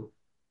disabled.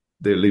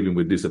 They're living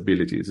with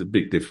disability. It's a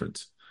big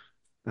difference.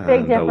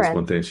 Big And that was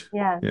one difference. thing.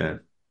 Yeah. Yeah.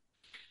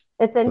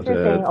 It's But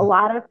interesting. A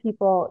lot of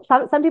people,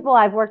 some people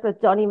I've worked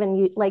with don't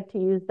even like to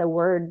use the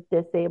word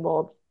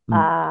disabled.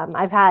 mm,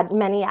 I've had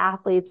many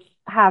athletes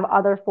have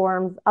other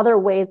forms, other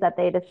ways that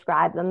they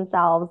describe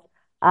themselves.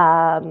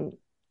 Um,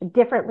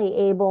 Differently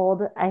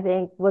abled, I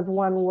think, was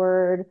one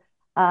word.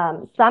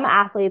 Some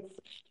athletes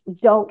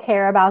don't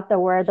care about the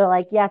word. They're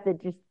like, yes,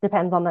 it just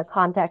depends on the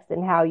context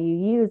and how you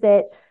use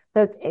it.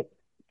 So it's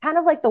kind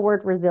of like the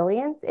word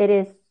resilience. It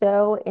is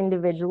so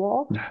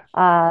individual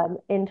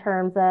in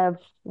terms of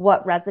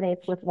what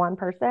resonates with one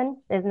person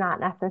is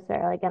not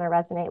necessarily going to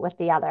resonate with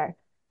the other.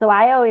 So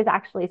I always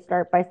actually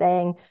start by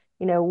saying,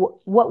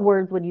 what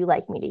words would you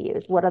like me to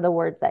use? What are the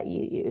words that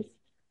you use?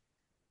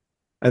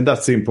 And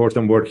that's the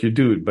important work you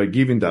do by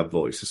giving that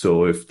voice.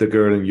 So if the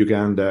girl in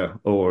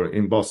Uganda or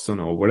in Boston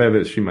or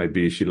wherever she might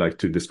be, she like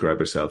to describe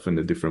herself in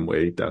a different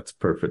way. That's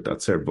perfect.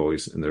 That's her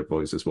voice, and their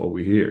voice is what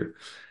we hear.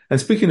 And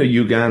speaking of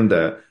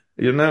Uganda,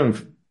 you now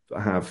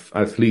have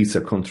athletes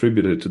that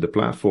contributed to the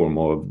platform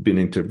or been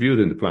interviewed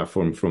in the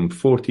platform from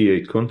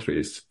 48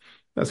 countries.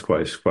 That's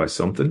quite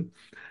something.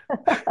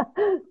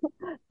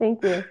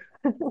 Thank you.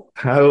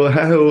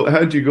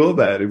 How do you go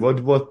about it?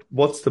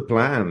 What's the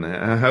plan?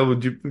 How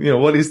would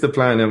what is the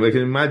plan? I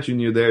can imagine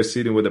you there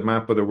sitting with a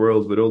map of the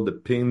world with all the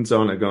pins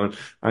on it, going,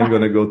 "I'm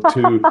going to go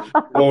to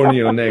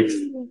Borneo next."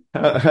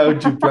 How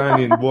do you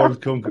plan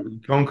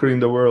in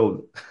conquering the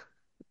world?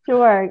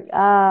 Sure.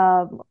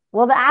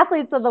 Well, the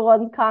athletes are the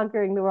ones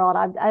conquering the world.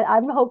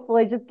 I'm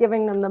hopefully just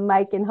giving them the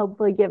mic and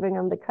hopefully giving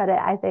them the credit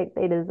I think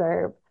they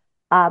deserve.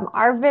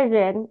 Our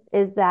vision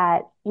is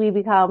that we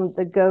become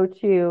the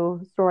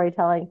go-to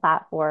storytelling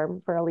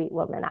platform for elite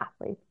women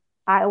athletes.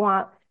 I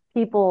want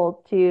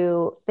people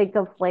to think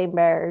of Flame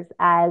Bearers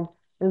as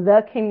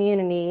the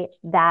community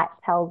that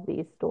tells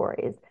these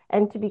stories.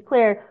 And to be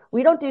clear,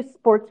 we don't do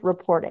sports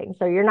reporting.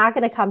 So you're not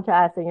going to come to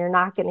us and you're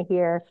not going to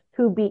hear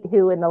who beat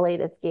who in the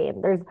latest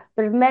game. There's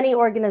many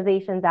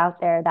organizations out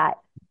there that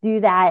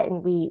do that,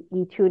 and we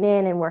tune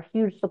in and we're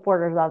huge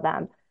supporters of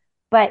them.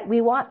 But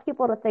we want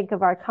people to think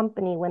of our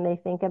company when they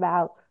think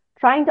about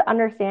trying to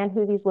understand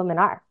who these women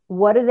are.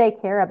 What do they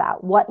care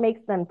about? What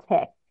makes them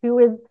tick? Who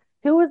is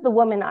the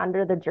woman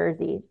under the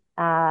jersey?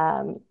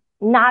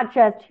 Not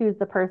just who's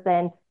the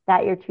person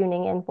that you're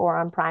tuning in for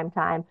on prime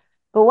time,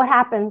 but what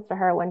happens to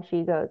her when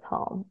she goes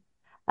home.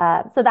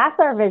 So that's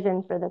our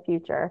vision for the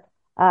future.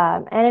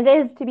 And it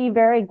is to be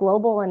very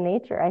global in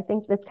nature. I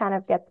think this kind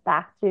of gets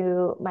back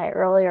to my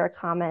earlier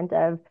comment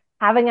of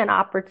having an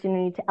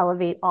opportunity to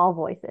elevate all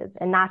voices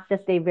and not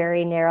just a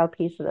very narrow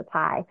piece of the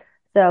pie.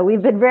 So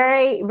we've been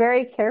very,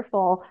 very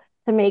careful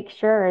to make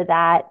sure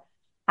that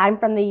I'm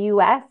from the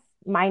US,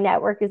 my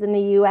network is in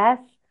the US.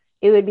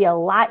 It would be a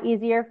lot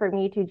easier for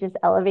me to just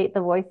elevate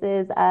the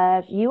voices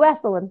of US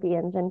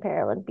Olympians and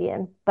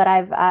Paralympians. But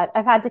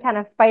I've had to kind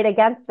of fight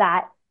against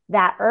that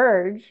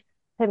urge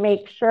to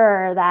make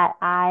sure that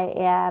I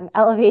am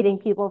elevating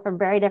people from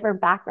very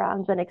different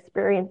backgrounds and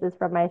experiences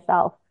from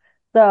myself.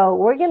 So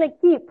we're going to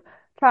keep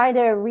trying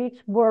to reach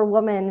more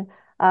women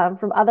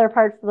from other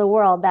parts of the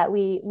world that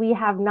we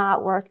have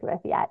not worked with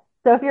yet.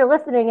 So if you're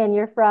listening and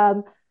you're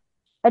from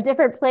a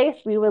different place,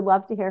 we would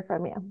love to hear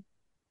from you.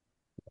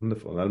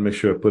 Wonderful. I'll make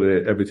sure I put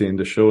everything in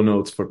the show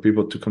notes for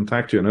people to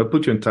contact you, and I'll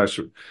put you in touch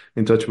with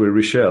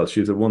Rochelle.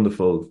 She's a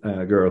wonderful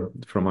girl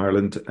from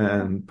Ireland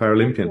and Thank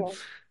Paralympian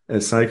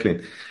you.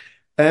 cycling.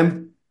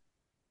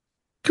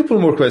 Couple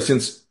more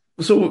questions.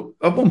 So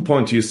at one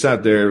point you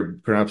sat there,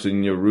 perhaps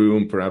in your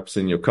room, perhaps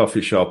in your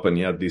coffee shop, and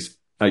you had this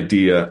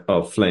idea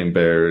of flame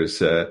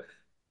bearers.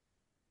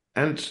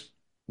 And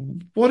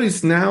what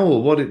is now,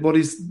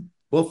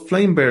 what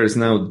flame bear is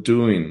now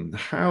doing,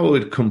 how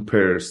it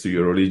compares to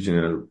your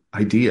original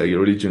idea,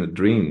 your original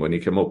dream when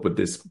you came up with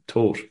this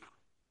thought?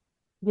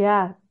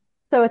 Yeah.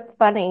 So it's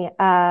funny.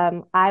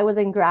 I was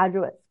in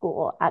graduate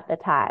school at the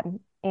time,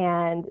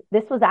 and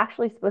this was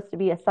actually supposed to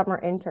be a summer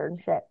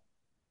internship.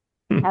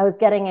 I was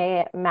getting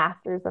a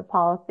master's of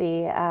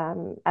policy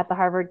at the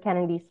Harvard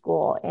Kennedy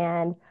School,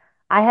 and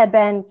I had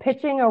been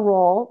pitching a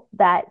role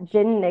that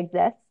didn't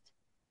exist,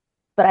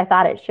 but I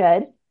thought it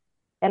should.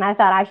 And I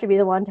thought I should be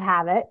the one to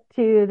have it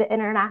to the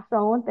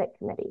International Olympic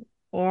Committee.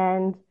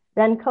 And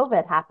then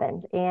COVID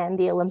happened, and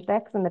the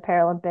Olympics and the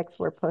Paralympics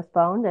were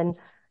postponed, and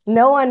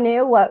no one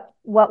knew what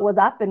was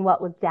up and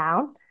what was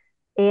down.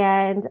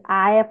 And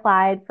I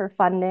applied for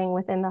funding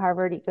within the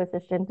Harvard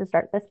ecosystem to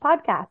start this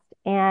podcast.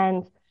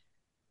 And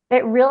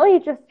it really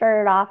just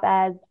started off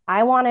as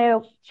I want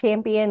to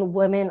champion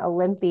women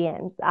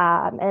Olympians.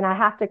 And I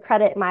have to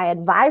credit my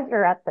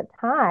advisor at the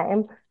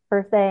time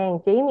for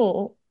saying,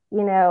 Jamie,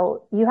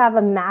 you have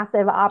a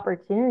massive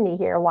opportunity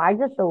here. Why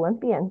just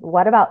Olympians?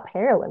 What about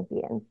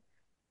Paralympians?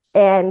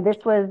 And this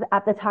was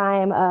at the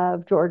time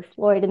of George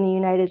Floyd in the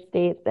United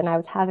States. And I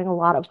was having a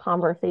lot of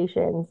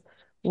conversations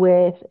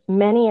with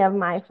many of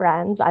my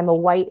friends. I'm a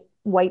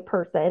white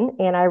person,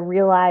 and I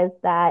realized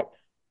that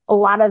a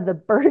lot of the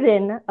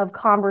burden of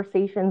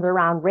conversations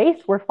around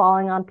race were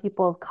falling on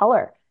people of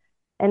color.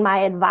 And my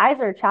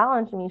advisor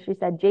challenged me. She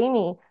said,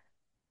 Jamie,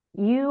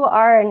 you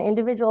are an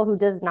individual who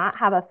does not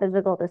have a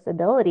physical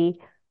disability.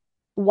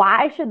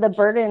 Why should the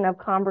burden of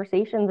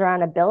conversations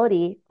around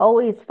ability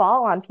always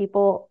fall on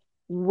people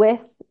with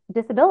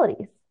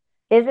disabilities?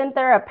 Isn't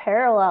there a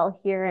parallel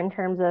here in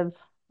terms of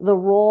the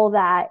role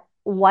that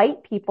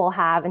white people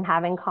have in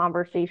having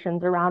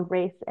conversations around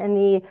race and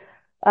the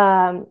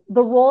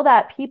role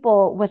that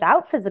people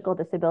without physical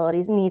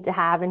disabilities need to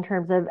have in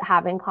terms of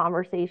having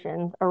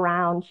conversations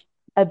around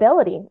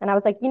ability? And I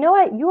was like, you know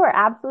what? You are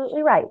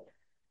absolutely right.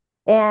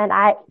 And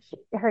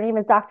her name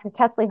is Dr.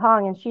 Kesley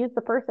Hong, and she's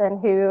the person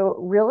who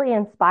really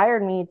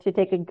inspired me to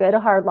take a good,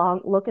 hard, long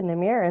look in the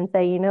mirror and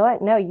say, you know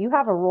what? No, you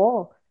have a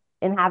role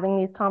in having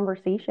these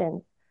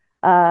conversations.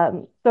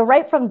 So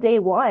right from day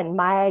one,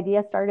 my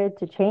idea started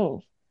to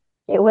change.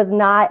 It was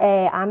not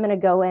I'm going to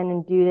go in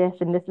and do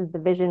this, and this is the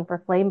vision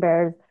for Flame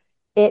Bears.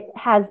 It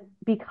has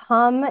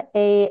become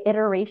a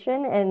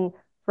iteration, and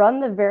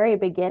from the very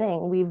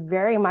beginning, we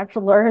very much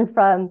learned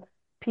from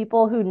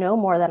people who know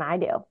more than I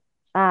do.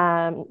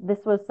 This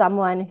was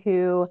someone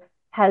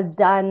who'd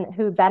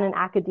been in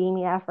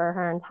academia for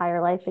her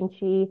entire life, and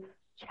she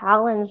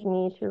challenged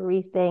me to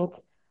rethink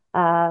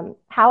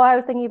how I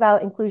was thinking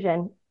about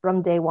inclusion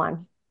from day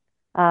one.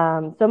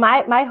 So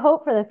my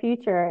hope for the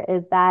future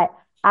is that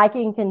I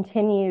can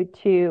continue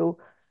to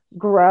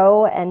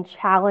grow and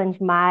challenge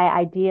my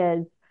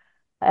ideas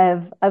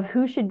of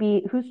whose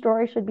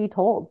story should be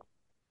told,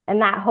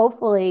 and that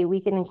hopefully we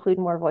can include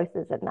more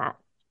voices in that.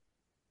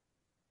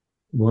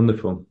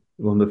 Wonderful,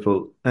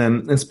 wonderful.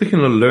 And speaking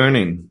of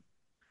learning,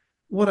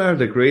 what are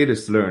the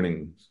greatest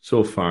learning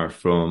so far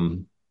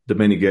from the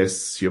many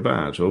guests you've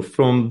had, or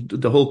from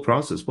the whole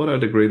process? What are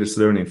the greatest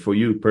learning for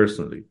you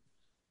personally?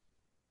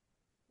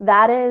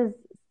 That is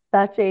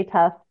such a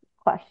tough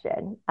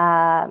question.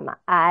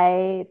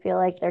 I feel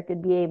like there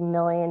could be a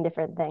million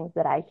different things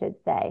that I could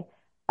say.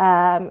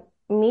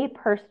 Me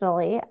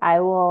personally, I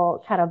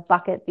will kind of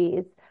bucket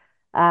these.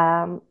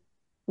 Um,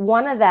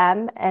 One of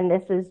them, and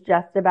this is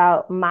just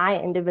about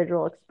my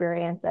individual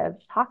experience of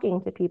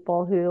talking to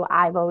people who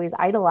I've always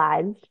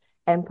idolized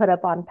and put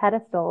up on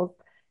pedestals,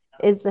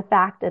 is the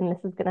fact, and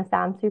this is going to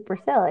sound super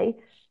silly,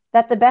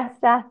 that the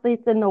best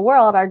athletes in the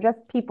world are just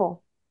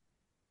people.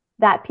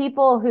 That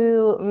people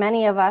who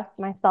many of us,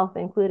 myself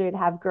included,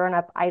 have grown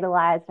up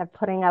idolized, have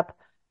putting up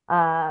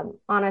on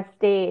a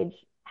stage,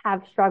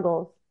 have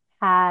struggles,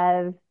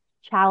 have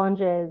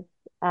challenges,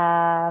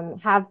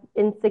 have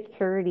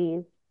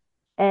insecurities,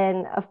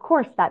 and of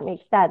course, that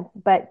makes sense.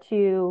 But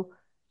to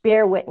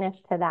bear witness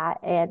to that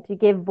and to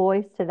give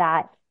voice to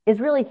that is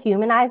really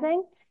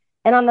humanizing.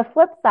 And on the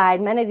flip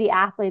side, many of the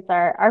athletes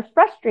are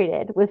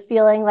frustrated with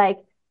feeling like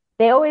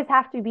they always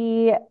have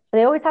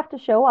to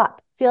show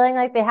up, feeling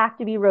like they have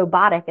to be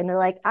robotic. And they're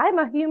like, I'm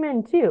a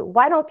human too.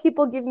 Why don't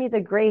people give me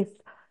the grace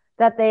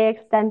that they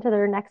extend to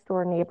their next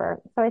door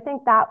neighbor? So I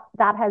think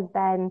that has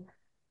been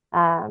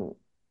um,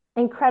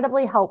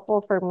 incredibly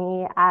helpful for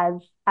me as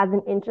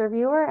an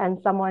interviewer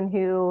and someone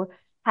who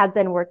has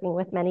been working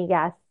with many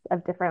guests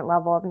of different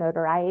level of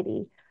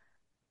notoriety.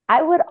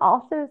 I would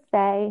also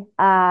say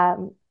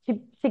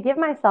to give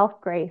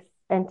myself grace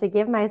and to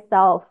give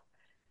myself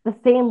the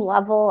same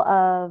level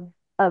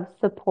of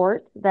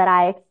support that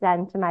I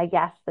extend to my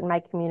guests and my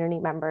community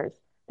members.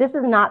 This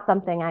is not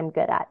something I'm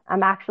good at.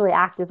 I'm actually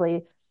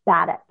actively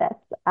bad at this.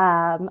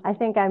 I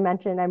think I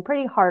mentioned I'm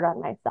pretty hard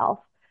on myself.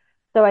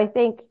 So I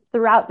think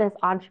throughout this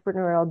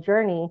entrepreneurial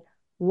journey,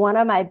 one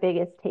of my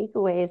biggest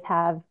takeaways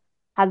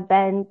has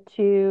been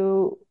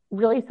to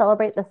really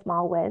celebrate the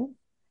small wins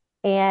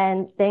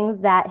and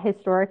things that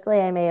historically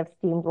I may have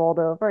steamrolled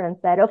over and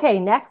said, okay,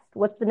 next,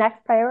 what's the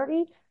next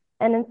priority?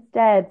 And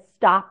instead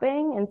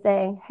stopping and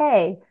saying,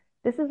 hey,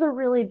 this is a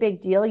really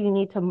big deal. You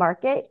need to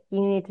market,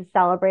 you need to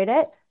celebrate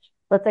it.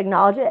 Let's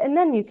acknowledge it, and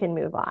then you can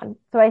move on.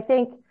 So I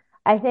think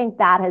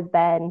that has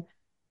been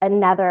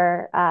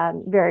another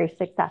very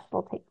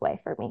successful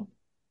takeaway for me.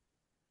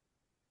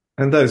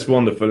 And that is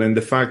wonderful. And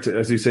the fact,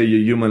 as you say, you're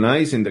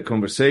humanizing the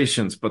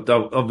conversations, but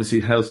that obviously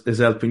is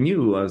helping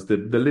you as the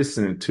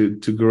listener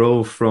to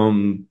grow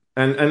from,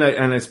 and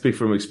I speak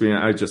from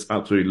experience. I just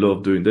absolutely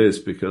love doing this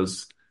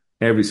because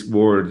every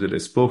word that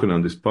is spoken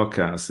on this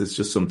podcast is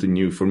just something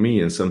new for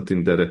me and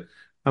something that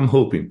I'm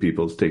hoping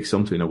people take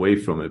something away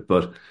from it.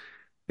 But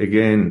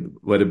again,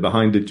 whether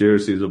behind the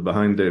jerseys or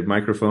behind the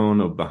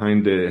microphone or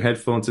behind the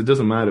headphones, it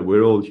doesn't matter.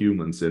 We're all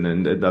humans,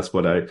 and that's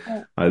what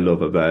I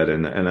love about it.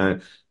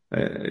 And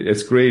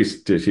it's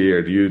great to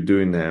hear you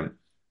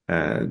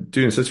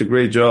doing such a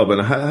great job.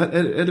 And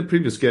at a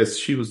previous guest,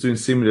 she was doing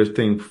similar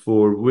thing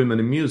for women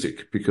in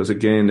music, because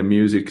again, the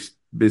music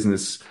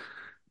business,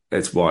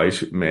 it's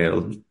white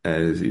male.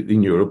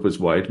 In Europe, it's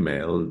white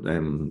male,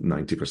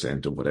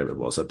 90% or whatever it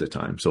was at the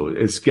time. So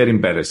it's getting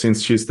better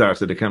since she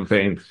started the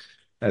campaign.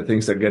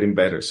 Things are getting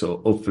better. So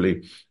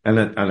hopefully, and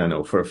I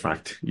know for a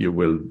fact you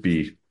will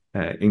be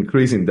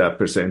increasing that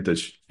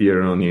percentage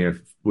year on year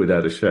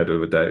without a shadow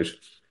of a doubt.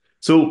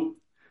 So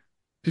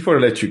before I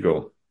let you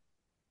go,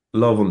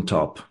 Love on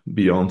Top,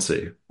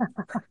 Beyonce.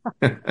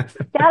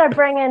 Gotta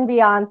bring in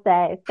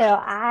Beyonce. So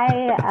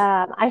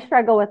I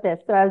struggle with this.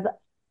 So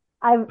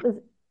I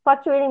was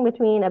fluctuating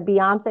between a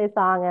Beyonce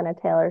song and a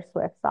Taylor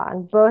Swift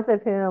song, both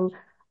of whom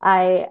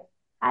I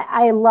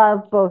I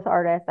love both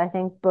artists. I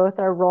think both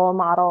are role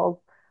models.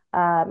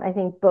 I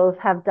think both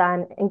have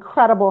done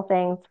incredible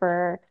things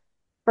for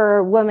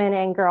women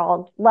and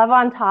girls. Love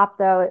on Top,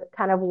 though, it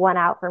kind of won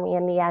out for me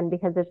in the end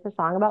because it's a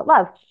song about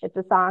love. It's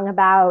a song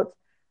about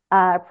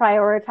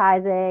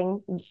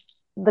prioritizing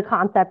the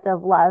concept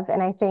of love,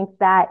 and I think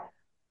that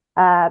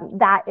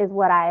that is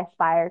what I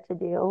aspire to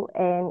do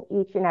in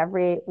each and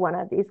every one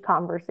of these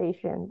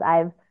conversations.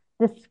 I've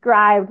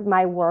described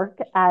my work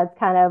as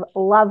kind of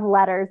love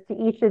letters to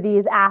each of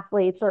these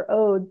athletes or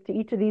odes to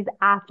each of these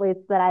athletes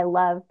that I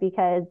love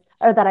because,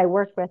 or that I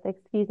work with,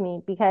 excuse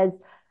me, because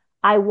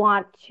I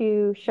want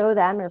to show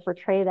them or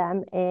portray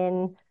them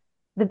in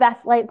the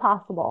best light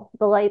possible,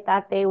 the light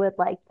that they would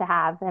like to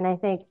have. And I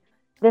think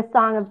this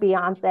song of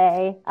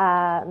Beyonce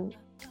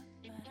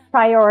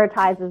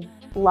prioritizes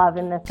love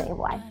in the same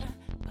way.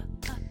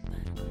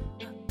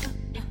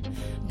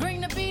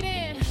 Bring the beat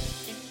in.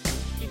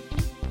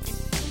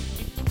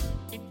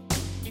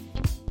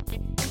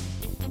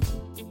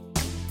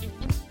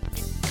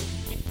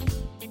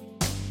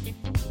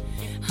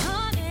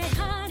 Honey,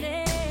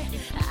 honey,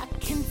 I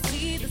can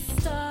see the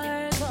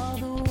stars all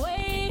the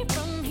way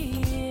from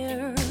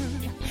here.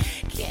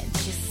 Can't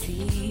you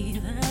see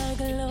the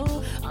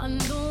glow on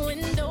the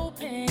window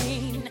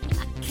pane?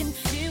 I can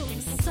feel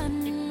the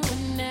sun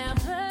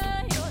whenever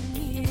you're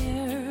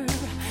near.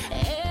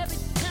 Every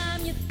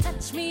time you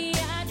touch me,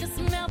 I just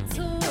melt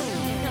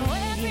away. Now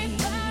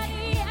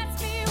everybody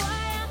asks me why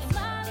I'm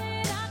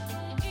smiling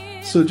out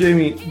here. So,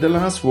 Jamie, the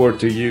last word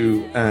to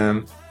you.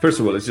 First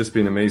of all, it's just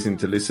been amazing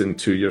to listen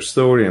to your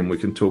story, and we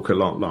can talk a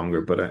lot longer.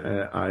 But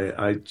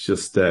I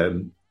just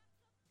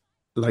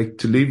like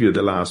to leave you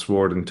the last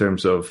word in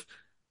terms of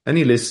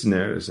any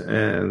listeners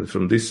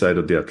from this side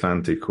of the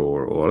Atlantic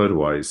or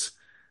otherwise.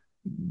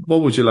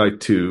 What would you like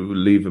to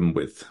leave them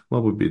with?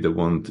 What would be the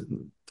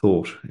one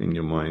thought in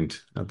your mind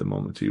at the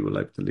moment you would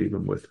like to leave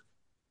them with?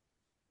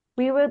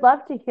 We would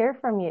love to hear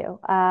from you.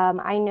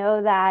 I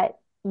know that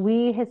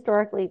we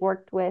historically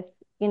work with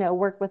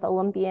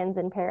Olympians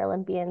and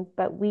Paralympians,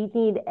 but we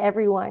need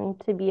everyone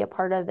to be a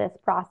part of this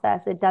process.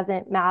 It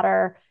doesn't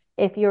matter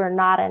if you're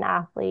not an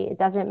athlete. It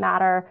doesn't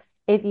matter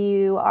if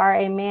you are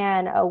a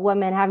man, a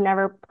woman, have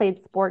never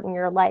played sport in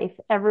your life.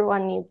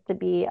 Everyone needs to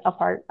be a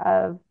part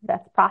of this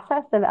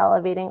process of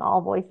elevating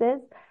all voices.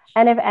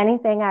 And if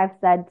anything I've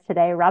said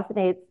today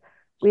resonates,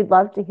 we'd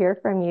love to hear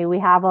from you. We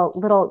have a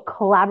little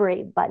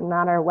collaborate button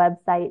on our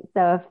website.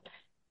 So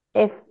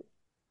if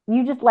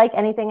you just like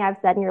anything I've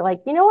said and you're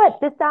like, you know what,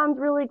 this sounds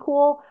really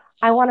cool,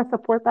 I want to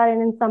support that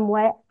in some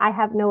way, I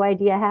have no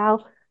idea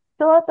how,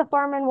 fill out the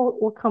form and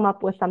we'll come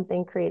up with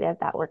something creative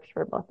that works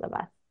for both of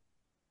us.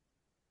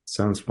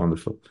 Sounds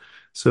wonderful.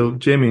 So,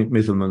 Jamie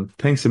Mittelman,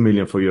 thanks a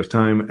million for your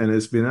time, and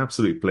it's been an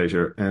absolute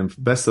pleasure. And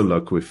best of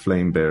luck with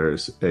Flame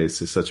Bearers.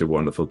 It's such a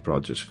wonderful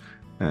project.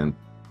 And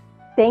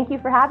thank you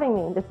for having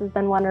me. This has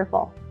been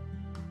wonderful.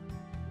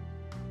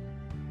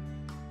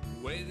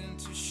 Waiting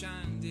to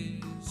shine,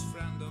 this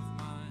friend of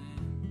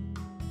mine.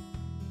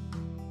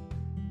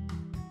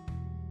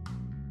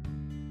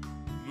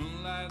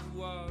 Moonlight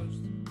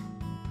washed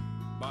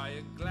by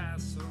a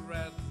glass of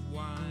red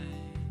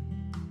wine.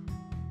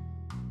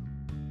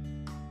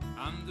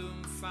 I'm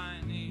doing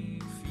fine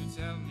if you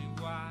tell me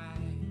why.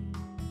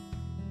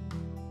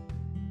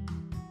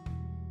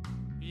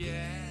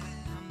 Yeah,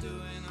 I'm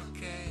doing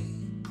okay.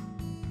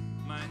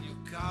 My new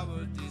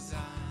cover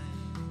design,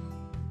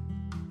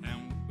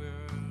 and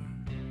we're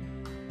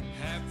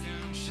happy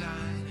and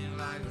shining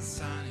like the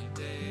sunny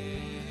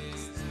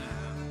days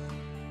now.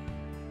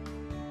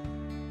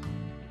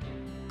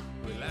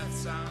 We left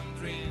some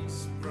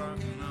dreams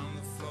broken on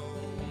the floor.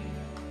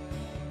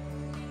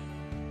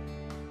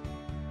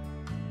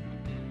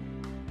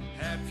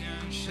 Happy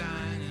and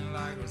shining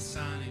like the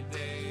sunny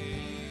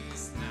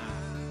days now.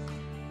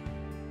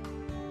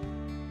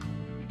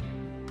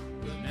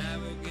 We'll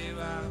never give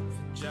up,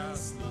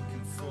 just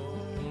looking for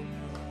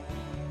more.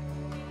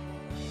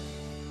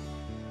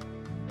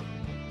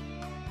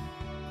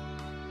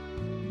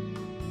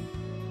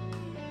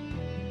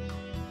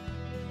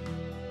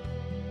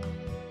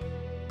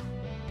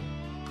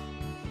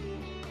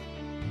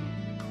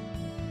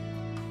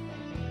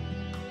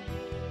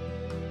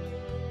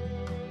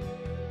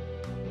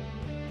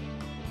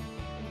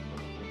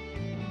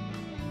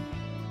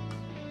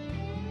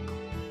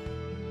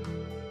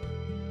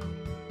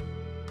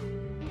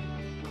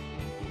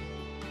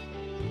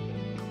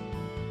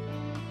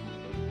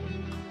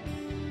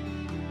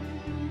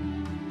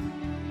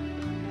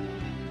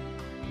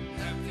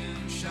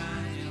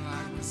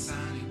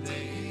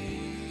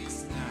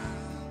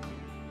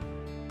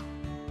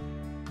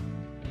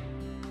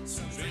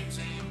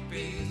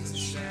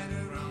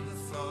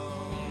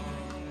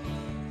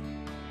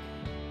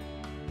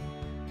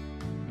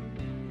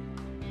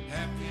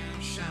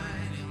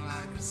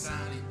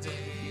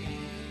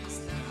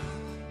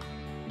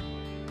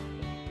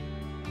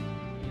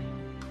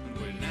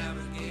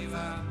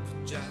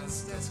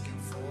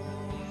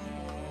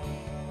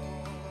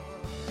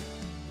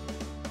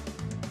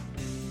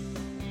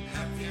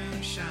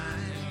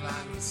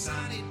 the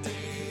sunny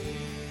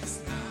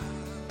days now.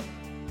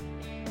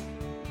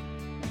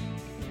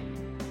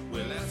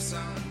 We left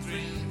some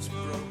dreams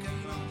broken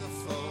on the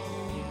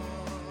floor.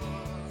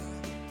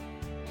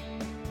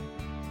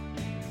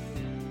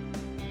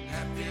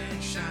 Happy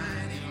and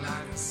shining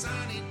like the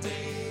sunny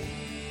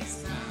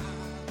days now.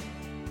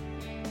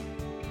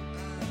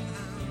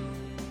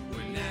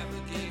 We never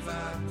gave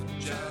up,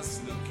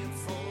 just looking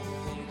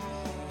for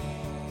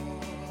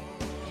more.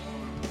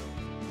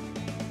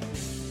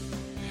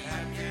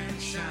 Happy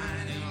and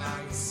shining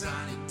like the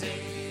sunny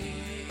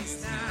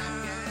days now.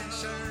 Happy and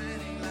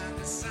shining like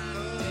the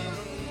sunny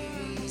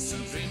days.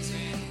 Some dreams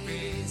in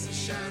peace are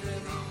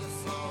shattered on the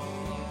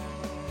floor.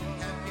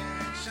 Happy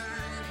and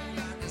shining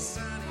like the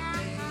sunny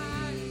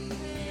days.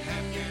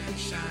 Happy and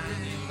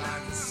shining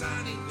like the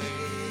sunny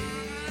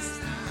days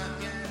now.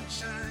 Happy and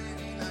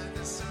shining like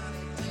the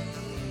sunny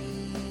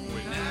days. We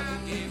never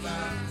gave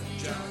up,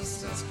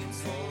 just asking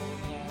for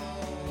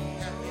more.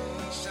 Happy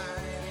and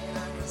shining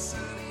like the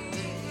sunny days.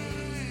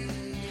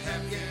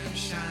 Happy and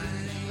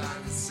shining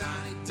like the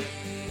sunny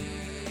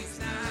days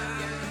now.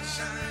 Happy and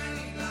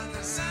shining like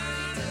the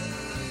sunny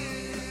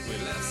days. We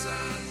left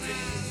some